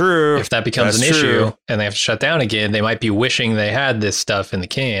 It's true. If that becomes an issue and they have to shut down again, they might be wishing they had this stuff in the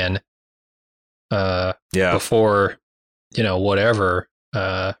can. Before. You know, whatever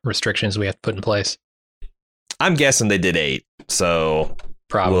restrictions we have to put in place. I'm guessing they did 8, so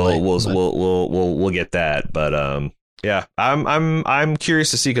probably we'll get that. But yeah, I'm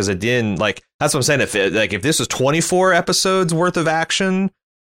curious to see because it didn't like that's what I'm saying. If this was 24 episodes worth of action,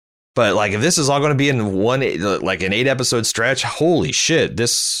 but like if this is all going to be in one like an 8 episode stretch, holy shit!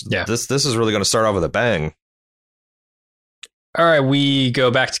 This is really going to start off with a bang. All right, we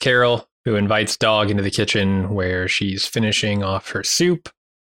go back to Carol, who invites Dog into the kitchen where she's finishing off her soup.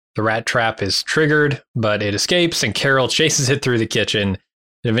 The rat trap is triggered, but it escapes, and Carol chases it through the kitchen.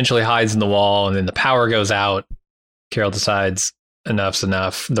 It eventually hides in the wall, and then the power goes out. Carol decides enough's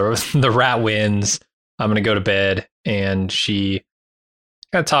enough. The rat wins. I'm going to go to bed. And she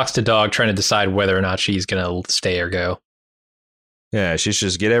kind of talks to Dog, trying to decide whether or not she's going to stay or go. Yeah, she should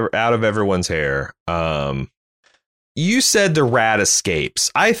just get out of everyone's hair. You said the rat escapes.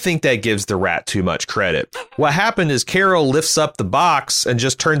 I think that gives the rat too much credit. What happened is Carol lifts up the box and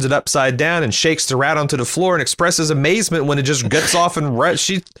just turns it upside down and shakes the rat onto the floor and expresses amazement when it just gets off and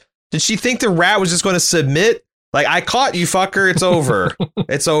did she think the rat was just going to submit? Like, I caught you, fucker. It's over.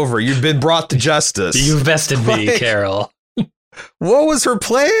 It's over. You've been brought to justice. You vested me, Carol. What was her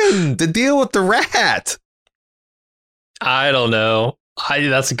plan to deal with the rat? I don't know.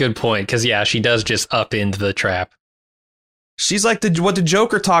 That's a good point. Because, yeah, she does just upend the trap. She's like what the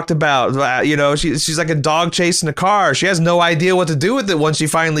Joker talked about. You know, she's like a dog chasing a car. She has no idea what to do with it once she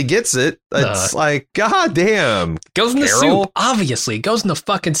finally gets it. It's like, God damn. Goes in the soup. Obviously. Goes in the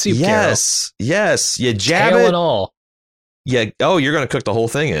fucking soup, Yes. Carol. Yes. You jab Tail it. And all. Yeah. Oh, you're going to cook the whole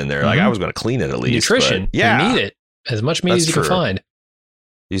thing in there. Like, I was going to clean it at least. Nutrition. Yeah. You need it. As much meat as you can find.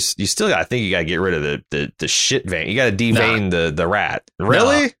 You still I think you got to get rid of the shit vein. You got to devein the rat.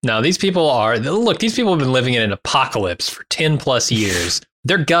 Really? No, these people these people have been living in an apocalypse for 10 plus years.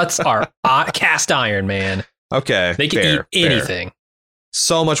 Their guts are cast iron, man. Okay. They can eat anything. Fair.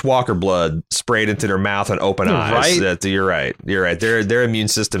 So much Walker blood sprayed into their mouth and open eyes. Right? That you're right. You're right. Their immune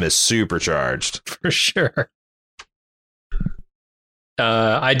system is supercharged. For sure.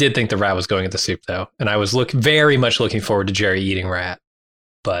 I did think the rat was going at the soup, though. And I was very much looking forward to Jerry eating rat.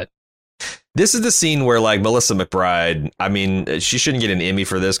 But this is the scene where, like, Melissa McBride, I mean, she shouldn't get an Emmy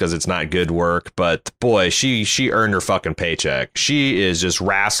for this because it's not good work. But boy, she earned her fucking paycheck. She is just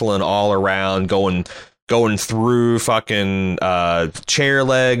wrestling all around, going through fucking chair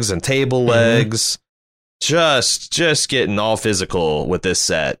legs and table legs. Just getting all physical with this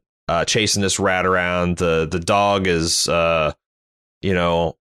set, chasing this rat around. The dog is,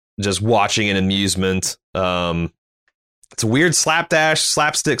 just watching in amusement. It's a weird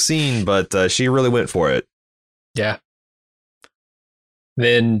slapstick scene, but she really went for it. Yeah.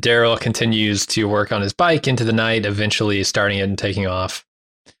 Then Daryl continues to work on his bike into the night, eventually starting it and taking off.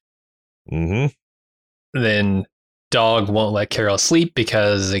 Mm-hmm. Then Dog won't let Carol sleep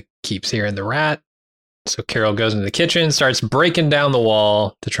because it keeps hearing the rat. So Carol goes into the kitchen, starts breaking down the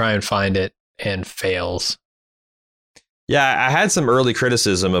wall to try and find it, and fails. Yeah, I had some early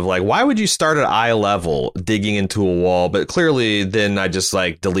criticism of, like, why would you start at eye level digging into a wall? But clearly then I just,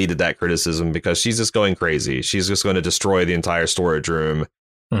 like, deleted that criticism because she's just going crazy. She's just going to destroy the entire storage room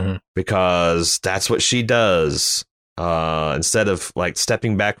because that's what she does. Instead of, like,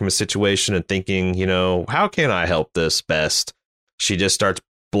 stepping back from a situation and thinking, how can I help this best? She just starts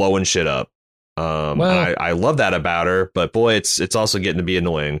blowing shit up. I love that about her, but boy, it's also getting to be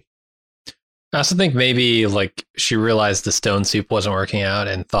annoying. I also think maybe, like, she realized the stone soup wasn't working out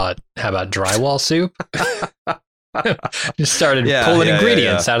and thought, how about drywall soup? Just started pulling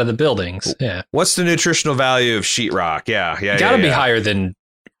ingredients out of the buildings. Yeah. What's the nutritional value of sheetrock? Yeah. Gotta be higher than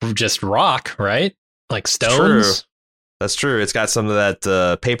just rock, right? Like stones. True. That's true. It's got some of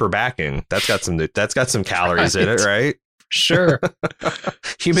that paper backing. That's got some calories in it, right? Sure.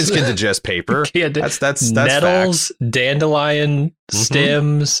 Humans can digest paper. That's nettles, facts. Dandelion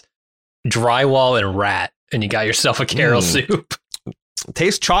stems, drywall, and rat, and you got yourself a Carol soup.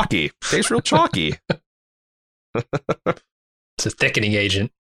 Tastes chalky. Tastes real chalky. It's a thickening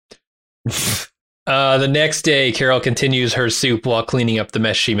agent. The next day, Carol continues her soup while cleaning up the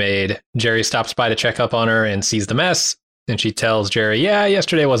mess she made. Jerry stops by to check up on her and sees the mess, and she tells Jerry, yeah,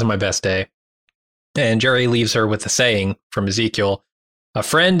 yesterday wasn't my best day. And Jerry leaves her with a saying from Ezekiel, a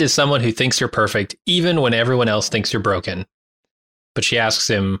friend is someone who thinks you're perfect, even when everyone else thinks you're broken. But she asks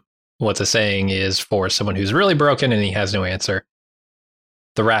him what the saying is for someone who's really broken, and he has no answer.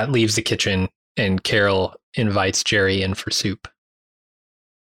 The rat leaves the kitchen, and Carol invites Jerry in for soup.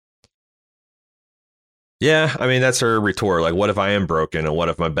 Yeah, I mean, that's her retort. Like, what if I am broken, and what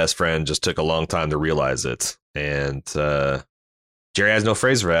if my best friend just took a long time to realize it? And Jerry has no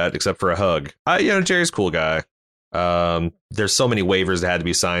phrase for that except for a hug. Jerry's a cool guy. There's so many waivers that had to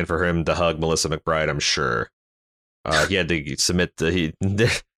be signed for him to hug Melissa McBride, I'm sure. He had to submit they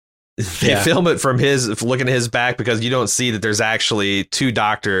film it from looking at his back because you don't see that there's actually two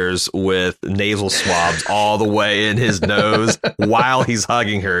doctors with nasal swabs all the way in his nose while he's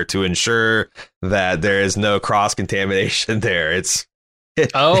hugging her to ensure that there is no cross contamination there. For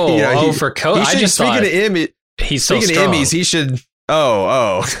COVID. I just thought he's so strong. Emmys, he should.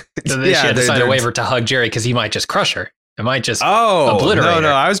 They should have signed a waiver to hug Jerry because he might just crush her. It might just obliterate her. No,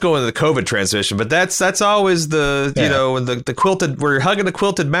 I was going to the COVID transmission, but that's always the the quilted. We're hugging the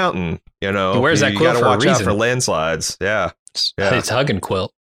quilted mountain. Where's that quilt? You got to watch out reason. for landslides. Yeah. It's hugging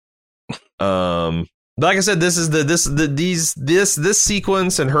quilt. Like I said, this is this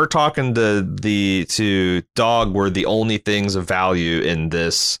sequence and her talking to Dog were the only things of value in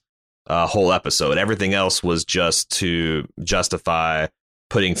this whole episode. Everything else was just to justify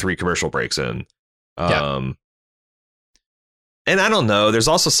putting 3 commercial breaks in. And I don't know. There's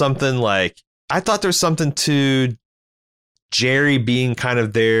also something like I thought there's something to Jerry being kind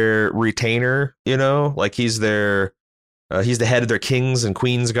of their retainer. Like he's their. He's the head of their Kings and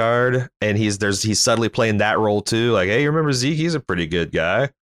Queens Guard, and he's subtly playing that role too. Like, hey, you remember Zeke? He's a pretty good guy.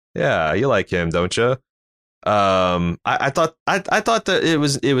 Yeah, you like him, don't you? I thought that it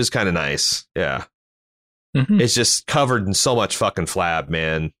was kind of nice. Yeah, It's just covered in so much fucking flab,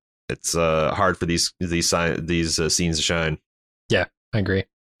 man. It's hard for these scenes to shine. Yeah, I agree.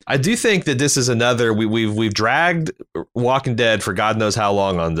 I do think that this is another we've dragged Walking Dead for God knows how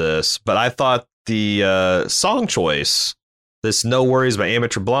long on this, but I thought the song choice. This No Worries by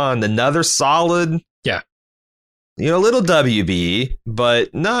Amateur Blonde, another solid, little WB,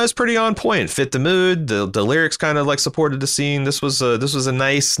 but no, it's pretty on point. Fit the mood. The lyrics kind of like supported the scene. This was a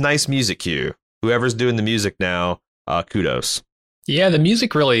nice music cue. Whoever's doing the music now, kudos. Yeah, the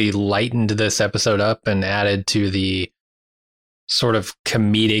music really lightened this episode up and added to the sort of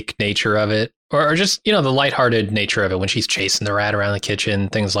comedic nature of it. Or just, the lighthearted nature of it when she's chasing the rat around the kitchen,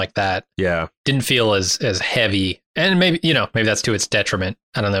 things like that. Yeah. Didn't feel as heavy. And maybe that's to its detriment.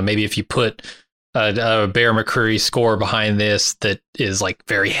 I don't know. Maybe if you put a Bear McCreary score behind this that is like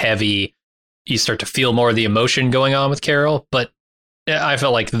very heavy, you start to feel more of the emotion going on with Carol. But I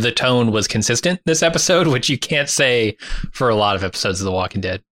felt like the tone was consistent this episode, which you can't say for a lot of episodes of The Walking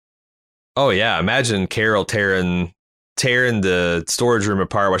Dead. Oh, yeah. Imagine Carol tearing the storage room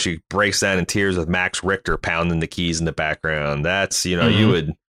apart while she breaks down in tears with Max Richter pounding the keys in the background. That's, you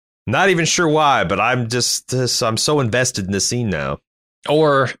would not even sure why, but I'm so invested in this scene now.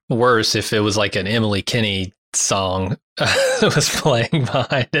 Or worse, if it was like an Emily Kinney song that was playing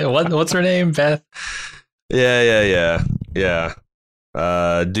behind it. What's her name? Beth? Yeah.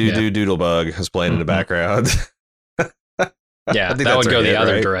 Doodlebug is playing in the background. Yeah, that would go the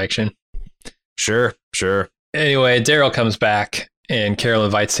other direction. Sure. Anyway, Daryl comes back and Carol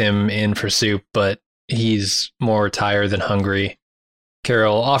invites him in for soup, but he's more tired than hungry.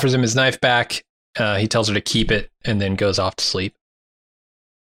 Carol offers him his knife back. He tells her to keep it and then goes off to sleep.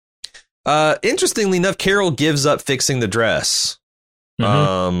 Interestingly enough, Carol gives up fixing the dress.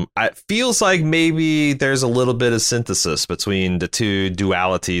 It feels like maybe there's a little bit of synthesis between the two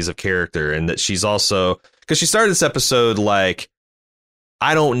dualities of character, and that she's also, because she started this episode like,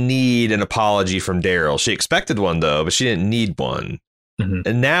 I don't need an apology from Daryl. She expected one, though, but she didn't need one.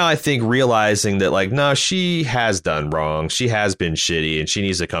 And now I think realizing that, like, no, she has done wrong. She has been shitty and she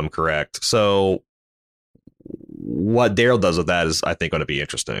needs to come correct. So what Daryl does with that is, I think, going to be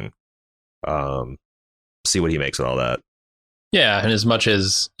interesting. See what he makes of all that. Yeah. And as much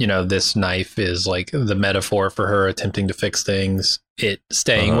as, this knife is like the metaphor for her attempting to fix things, it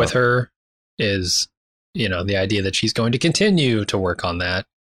staying with her is, the idea that she's going to continue to work on that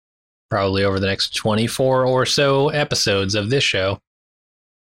probably over the next 24 or so episodes of this show.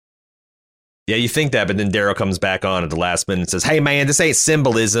 Yeah, you think that, but then Daryl comes back on at the last minute and says, hey, man, this ain't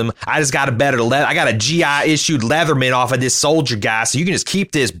symbolism. I just got I got a GI issued Leatherman off of this soldier guy, so you can just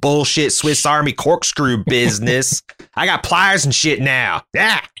keep this bullshit Swiss Army corkscrew business. I got pliers and shit now.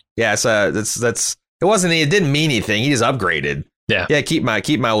 Yeah, so that's it didn't mean anything. He just upgraded. Yeah, keep my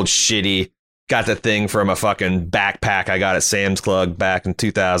old shitty. Got the thing from a fucking backpack I got at Sam's Club back in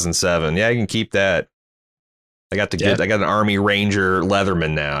 2007. Yeah, you can keep that. I got an Army Ranger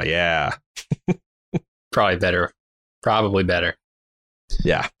Leatherman now. Yeah. Probably better.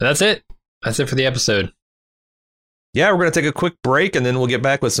 Yeah. But that's it. That's it for the episode. Yeah, we're going to take a quick break and then we'll get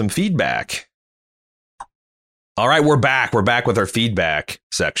back with some feedback. All right, we're back. We're back with our feedback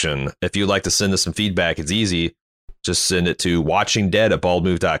section. If you'd like to send us some feedback, it's easy. Just send it to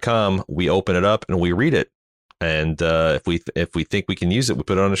watchingdead@baldmove.com. We open it up and we read it. And if we think we can use it, we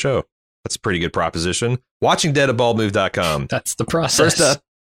put it on the show. That's a pretty good proposition. Watchingdead@baldmove.com. That's the process.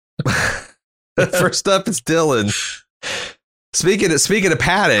 First up, it's Dylan. Speaking of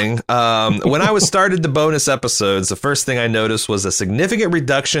padding, when I started the bonus episodes, the first thing I noticed was a significant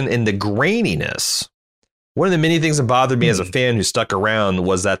reduction in the graininess. One of the many things that bothered me as a fan who stuck around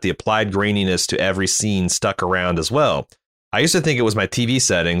was that the applied graininess to every scene stuck around as well. I used to think it was my TV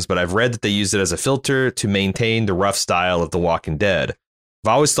settings, but I've read that they used it as a filter to maintain the rough style of The Walking Dead.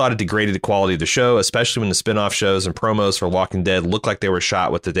 I've always thought it degraded the quality of the show, especially when the spin-off shows and promos for Walking Dead look like they were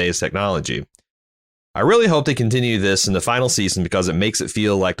shot with today's technology. I really hope they continue this in the final season because it makes it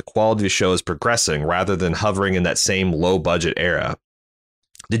feel like the quality of the show is progressing rather than hovering in that same low-budget era.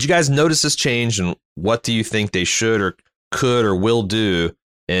 Did you guys notice this change, and what do you think they should or could or will do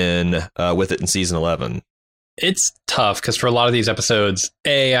with it in season 11? It's tough because for a lot of these episodes,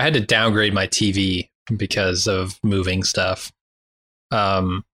 I had to downgrade my TV because of moving stuff.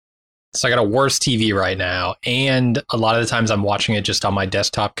 So I got a worse TV right now, and a lot of the times I'm watching it just on my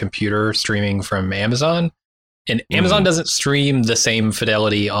desktop computer streaming from Amazon. And Amazon doesn't stream the same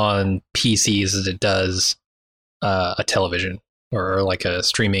fidelity on PCs as it does a television or like a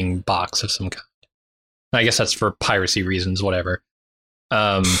streaming box of some kind. I guess that's for piracy reasons, whatever.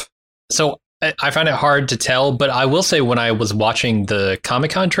 So I find it hard to tell, but I will say when I was watching the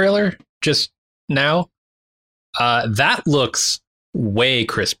Comic-Con trailer just now, that looks way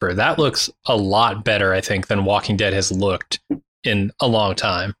crisper. That looks a lot better, I think, than Walking Dead has looked in a long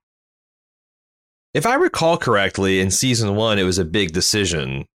time. If I recall correctly, in season 1, it was a big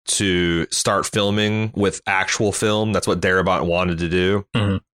decision to start filming with actual film. That's what Darabont wanted to do.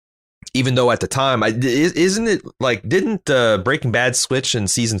 Mm-hmm. Even though at the time, isn't it like, didn't Breaking Bad switch in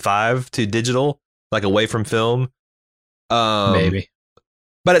season 5 to digital, like away from film? Maybe.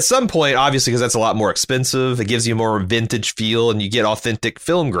 But at some point, obviously, because that's a lot more expensive, it gives you more vintage feel and you get authentic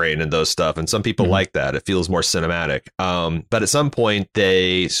film grain and those stuff. And some people like that. It feels more cinematic. But at some point,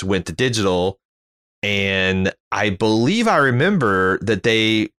 they went to digital. And I believe I remember that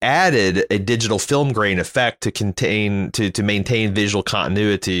they added a digital film grain effect to maintain visual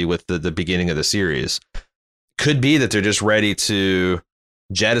continuity with the beginning of the series. Could be that they're just ready to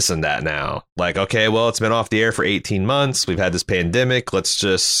jettison that now. Like, okay, well, it's been off the air for 18 months. We've had this pandemic. Let's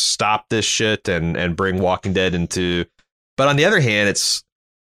just stop this shit and bring Walking Dead into. But on the other hand,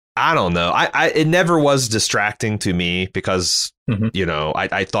 I don't know. It never was distracting to me because,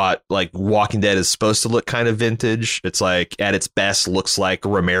 I thought like Walking Dead is supposed to look kind of vintage. It's like at its best looks like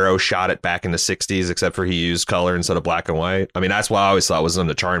Romero shot it back in the 60s, except for he used color instead of black and white. I mean, that's what I always thought was one of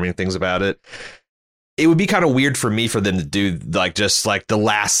the charming things about it. It would be kind of weird for me for them to do like just like the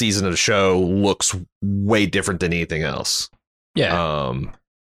last season of the show looks way different than anything else. Yeah.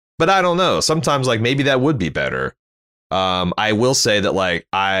 But I don't know. Sometimes like maybe that would be better. I will say that like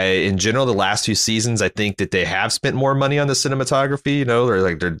in general, the last 2 seasons, I think that they have spent more money on the cinematography. You know,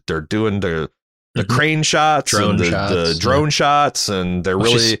 they're doing the crane shots, the drone shots, and they're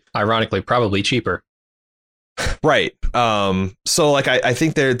really ironically probably cheaper. Right. So like I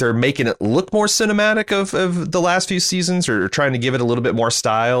think they're making it look more cinematic of the last few seasons, or trying to give it a little bit more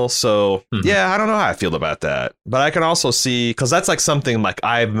style. So yeah, I don't know how I feel about that, but I can also see, because that's like something like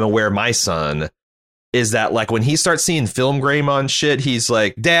I'm aware my son is that like when he starts seeing film grain on shit, he's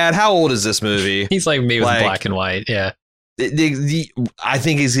like, Dad, how old is this movie? He's like me with black and white. Yeah. I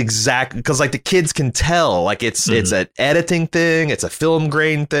think is exactly because like the kids can tell like it's an editing thing. It's a film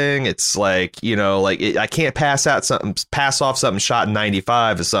grain thing. It's like, I can't pass off something shot in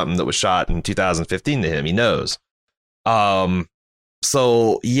 95 as something that was shot in 2015 to him. He knows.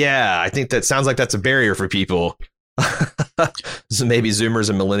 So, yeah, I think that sounds like that's a barrier for people. So maybe Zoomers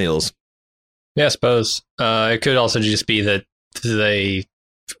and millennials. Yeah, I suppose. It could also just be that they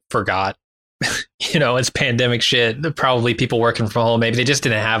forgot. It's pandemic shit. Probably people working from home. Maybe they just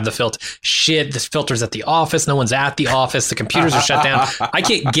didn't have the filter. Shit, this filter's at the office. No one's at the office. The computers are shut down. I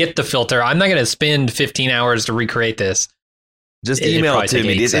can't get the filter. I'm not going to spend 15 hours to recreate this. Just email it to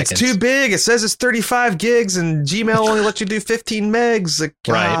me. It's too big. It says it's 35 gigs and Gmail only lets you do 15 megs. Like,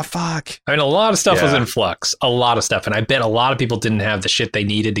 right. Fuck. I mean, a lot of stuff was in flux. A lot of stuff. And I bet a lot of people didn't have the shit they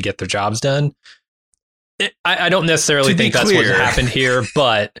needed to get their jobs done. I don't necessarily think that's what happened here,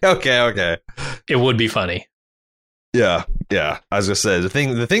 but okay. It would be funny. Yeah. I was gonna say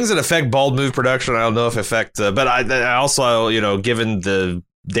the things that affect Bald Move production, I don't know if affect, but I also, given the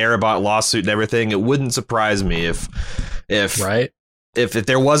Darabont lawsuit and everything, it wouldn't surprise me if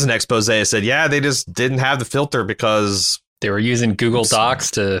there was an expose that said, yeah, they just didn't have the filter because they were using Google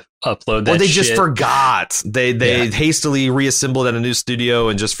Docs to upload that. Or they shit. just forgot. They hastily reassembled at a new studio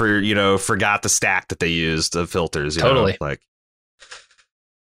and just forgot the stack that they used of filters. Totally.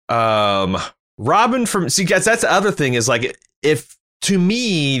 Robin that's the other thing is like, if to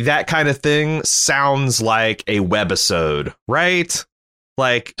me that kind of thing sounds like a webisode, right?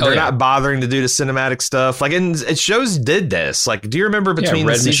 Like they're not bothering to do the cinematic stuff. Like, and shows did this. Like, do you remember between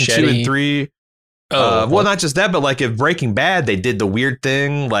season 2 and 3? Well, not just that, but like if Breaking Bad, they did the weird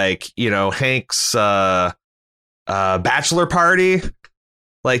thing, like, Hank's bachelor party.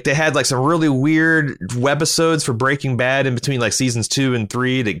 Like they had like some really weird webisodes for Breaking Bad in between like seasons 2 and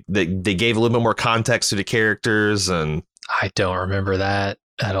 3. They gave a little bit more context to the characters, and I don't remember that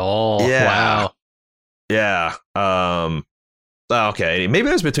at all. Yeah. Wow. Yeah. Okay. Maybe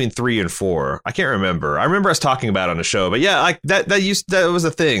it was between 3 and 4. I can't remember. I remember us talking about it on the show, but yeah, like that was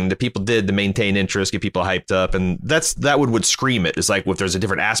a thing that people did to maintain interest, get people hyped up. And that would scream it. It's like if there's a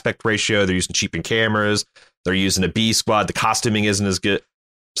different aspect ratio, they're using cheaper cameras, they're using a B squad, the costuming isn't as good.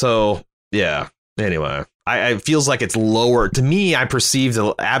 So yeah. Anyway, I feels like it's lower. To me, I perceive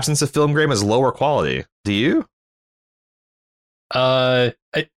the absence of film grain as lower quality. Do you?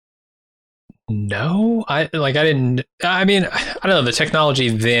 No, I don't know. The technology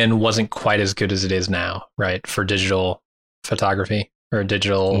then wasn't quite as good as it is now, right? For digital photography or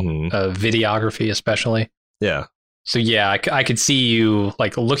digital videography, especially. Yeah. So yeah, I could see you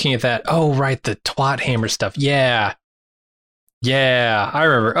like looking at that. Oh, right. The twat hammer stuff. Yeah. Yeah. I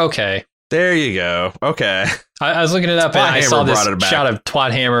remember. Okay. There you go. Okay. I was looking it up and I saw this shot of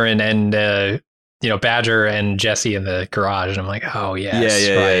twat hammer and Badger and Jesse in the garage. And I'm like, oh,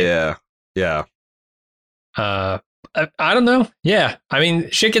 yes. Yeah. I don't know. Yeah. I mean,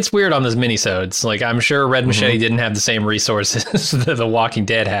 shit gets weird on those minisodes. Like, I'm sure Red Machete didn't have the same resources that The Walking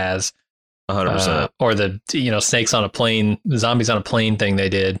Dead has. 100%. Or the, snakes on a plane, zombies on a plane thing they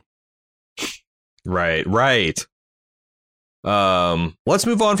did. Right. Let's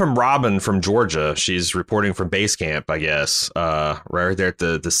move on from Robin from Georgia. She's reporting from base camp, I guess. Right there at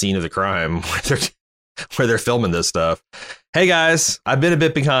the scene of the crime where they're filming this stuff. Hey guys, I've been a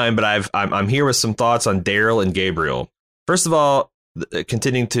bit behind, but I'm here with some thoughts on Daryl and Gabriel. First of all,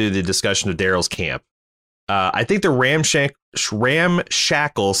 continuing to the discussion of Daryl's camp, I think the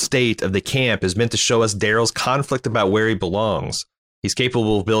ramshackle state of the camp is meant to show us Daryl's conflict about where he belongs. He's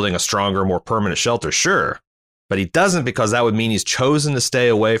capable of building a stronger, more permanent shelter, sure, but he doesn't because that would mean he's chosen to stay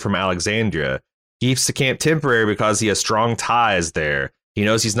away from Alexandria. He keeps the camp temporary because he has strong ties there. He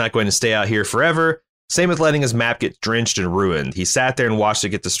knows he's not going to stay out here forever. Same with letting his map get drenched and ruined. He sat there and watched it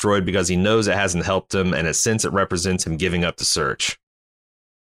get destroyed because he knows it hasn't helped him, and in a sense it represents him giving up the search.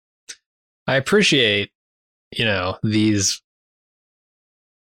 I appreciate, these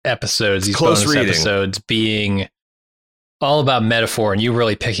episodes, these bonus episodes being all about metaphor, and you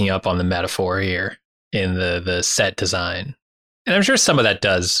really picking up on the metaphor here in the set design. And I'm sure some of that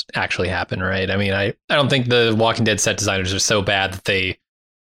does actually happen, right? I mean, I don't think the Walking Dead set designers are so bad that they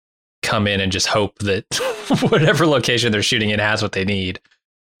come in and just hope that whatever location they're shooting in has what they need.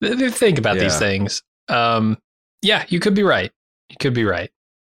 They think about these things. Yeah, you could be right.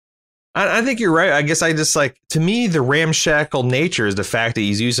 I think you're right. I guess I just to me, the ramshackle nature is the fact that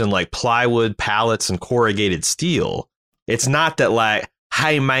he's using like plywood, pallets, and corrugated steel. It's not that like,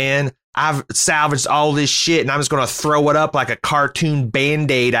 hey man, I've salvaged all this shit and I'm just going to throw it up like a cartoon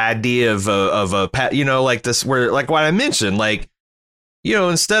Band-Aid idea of like this, where like what I mentioned, like,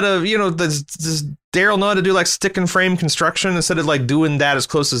 instead of, this Daryl know how to do like stick and frame construction, instead of like doing that as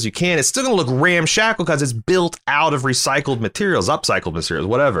close as you can, it's still going to look ramshackle because it's built out of recycled materials, upcycled materials,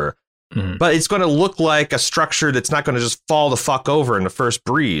 whatever. Mm-hmm. But it's going to look like a structure that's not going to just fall the fuck over in the first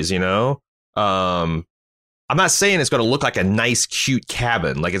breeze, I'm not saying it's going to look like a nice, cute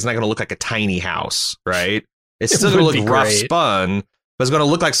cabin. Like it's not going to look like a tiny house, right? It's still going to look rough spun. But it's going to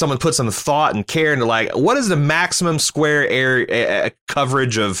look like someone put some thought and care into like, what is the maximum square area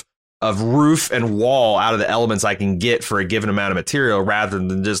coverage of roof and wall out of the elements I can get for a given amount of material, rather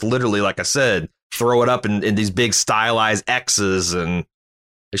than just literally, like I said, throw it up in these big stylized X's, and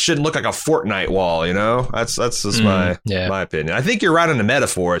it shouldn't look like a Fortnite wall, That's just my opinion. I think you're right on the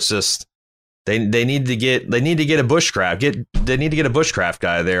metaphor. It's just they need to get a bushcraft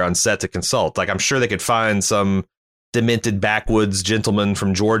guy there on set to consult. Like I'm sure they could find some demented backwoods gentleman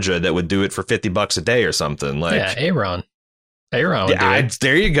from Georgia that would do it for $50 a day or something. Like, yeah, Aaron would do it.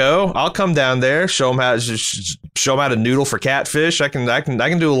 There you go. I'll come down there, show him how to noodle for catfish. I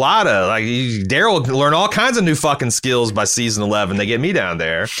can do a lot of like Daryl can learn all kinds of new fucking skills by season 11. They get me down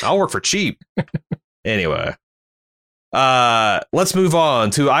there. I'll work for cheap. Anyway, let's move on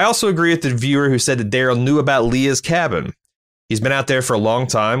to. I also agree with the viewer who said that Daryl knew about Leah's cabin. He's been out there for a long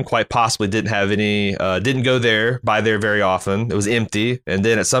time, quite possibly didn't go by there very often. It was empty. And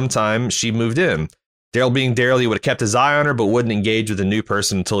then at some time she moved in. Daryl being Daryl, he would have kept his eye on her, but wouldn't engage with a new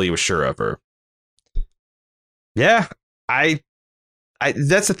person until he was sure of her. Yeah, I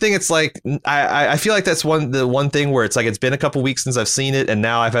that's the thing. It's like, I feel like that's the one thing where it's like, it's been a couple weeks since I've seen it. And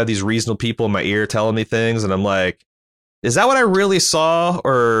now I've had these reasonable people in my ear telling me things. And I'm like, is that what I really saw?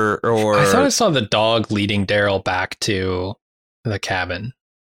 Or I thought I saw the dog leading Daryl back to the cabin.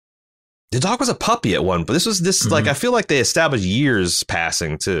 The dog was a puppy at one, but this like I feel like they established years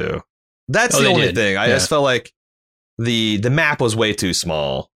passing too. That's the only thing. I just felt like the map was way too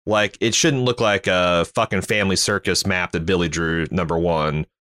small. Like it shouldn't look like a fucking Family Circus map that Billy drew, number one.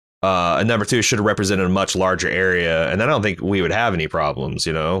 And number two, should have represented a much larger area. And I don't think we would have any problems,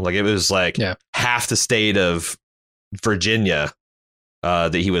 you know, like it was like half the state of Virginia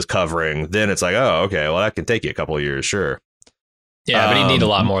that he was covering. Then it's like, oh, OK, well, that can take you a couple of years. Sure. Yeah, but he'd need a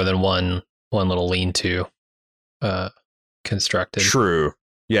lot more than one little lean-to constructed. True.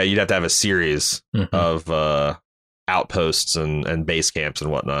 Yeah, you'd have to have a series of outposts and base camps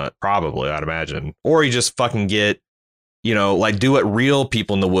and whatnot. Probably, I'd imagine. Or you just fucking get, you know, like do what real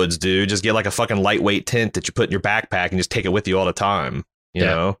people in the woods do. Just get like a fucking lightweight tent that you put in your backpack and just take it with you all the time. You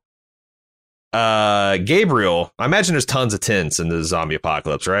know? Gabriel, I imagine there's tons of tents in the zombie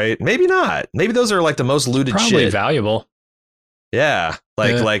apocalypse, right? Maybe not. Maybe those are like the most looted Probably shit. Valuable. Yeah.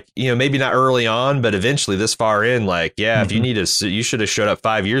 Like, you know, maybe not early on, but eventually this far in, like, if you need you should have showed up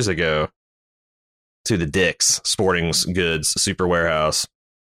 5 years ago to the Dick's Sporting Goods Super Warehouse.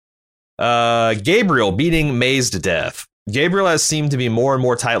 Gabriel beating Maze to death. Gabriel has seemed to be more and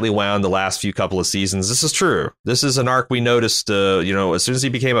more tightly wound the last few couple of seasons. This is true. This is an arc we noticed, you know, as soon as he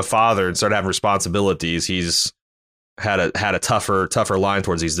became a father and started having responsibilities, he's had a tougher line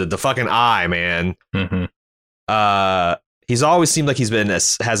towards these. The fucking eye, man. He's always seemed like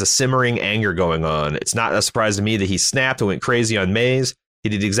has a simmering anger going on. It's not a surprise to me that he snapped and went crazy on Maze. He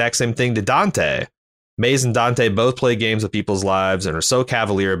did the exact same thing to Dante. Maze and Dante both play games with people's lives and are so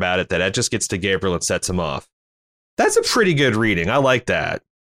cavalier about it that just gets to Gabriel and sets him off. That's a pretty good reading. I like that.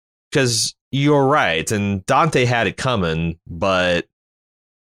 Because you're right. And Dante had it coming, but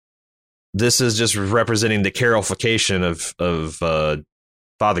this is just representing the Carolification of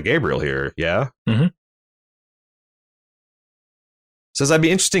Father Gabriel here. Yeah? Says, I'd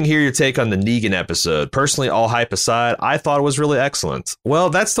be interesting to hear your take on the Negan episode. Personally, all hype aside, I thought it was really excellent. Well,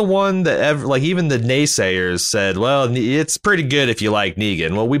 that's the one that even the naysayers said, well, it's pretty good if you like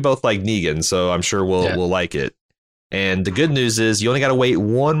Negan. Well, we both like Negan, so I'm sure we'll like it. And the good news is you only got to wait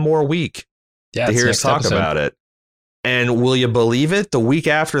one more week to hear us talk about it. And will you believe it? The week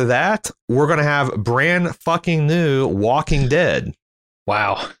after that, we're going to have brand fucking new Walking Dead.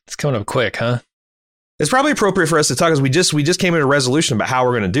 Wow. It's coming up quick, huh? It's probably appropriate for us to talk because we just came to a resolution about how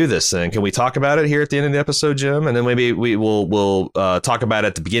we're going to do this thing. Can we talk about it here at the end of the episode, Jim? And then maybe we'll talk about it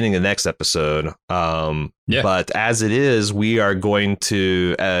at the beginning of the next episode. But as it is, we are going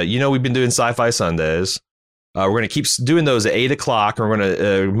to, we've been doing Sci-Fi Sundays. We're going to keep doing those at 8 o'clock. And we're going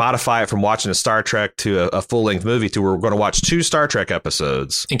to modify it from watching a Star Trek to a full-length movie to we're going to watch 2 Star Trek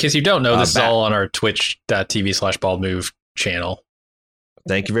episodes. In case you don't know, this is all on our twitch.tv/baldmove channel.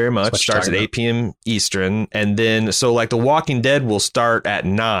 Thank you very much. Starts at 8 p.m. Eastern. And then, so like The Walking Dead will start at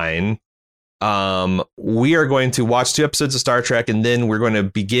 9. We are going to watch 2 episodes of Star Trek, and then we're going to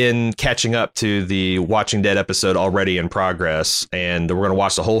begin catching up to the Watching Dead episode already in progress. And we're going to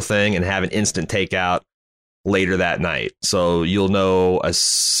watch the whole thing and have an instant takeout later that night. So you'll know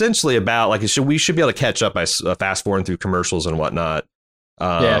essentially about, like, we should be able to catch up by fast forwarding through commercials and whatnot.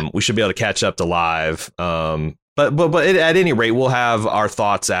 We should be able to catch up to live. But at any rate, we'll have our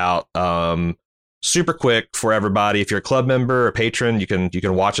thoughts out super quick for everybody. If you're a club member or patron, you can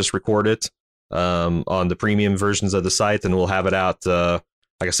watch us record it on the premium versions of the site, and we'll have it out, like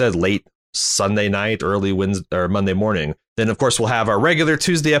I said, late Sunday night, early Wednesday or Monday morning. Then, of course, we'll have our regular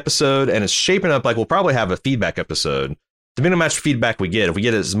Tuesday episode, and it's shaping up like we'll probably have a feedback episode. Depending on how much feedback we get, if we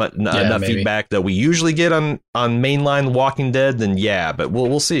get enough feedback that we usually get on mainline Walking Dead, then but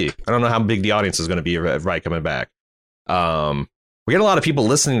we'll see. I don't know how big the audience is going to be right coming back. We get a lot of people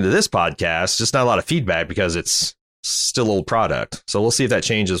listening to this podcast, just not a lot of feedback because it's still old product. So we'll see if that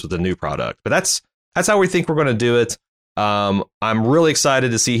changes with the new product. But that's how we think we're going to do it. I'm really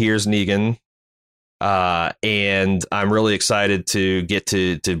excited to see Here's Negan. And I'm really excited to get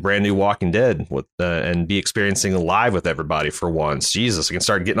to brand new Walking Dead with and be experiencing live with everybody for once. Jesus, I can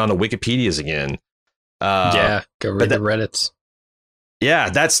start getting on the Wikipedias again. Go read the Reddits.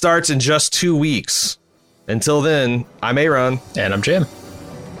 Yeah, that starts in just 2 weeks. Until then, I'm Aaron. And I'm Jim.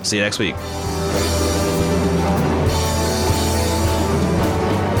 See you next week.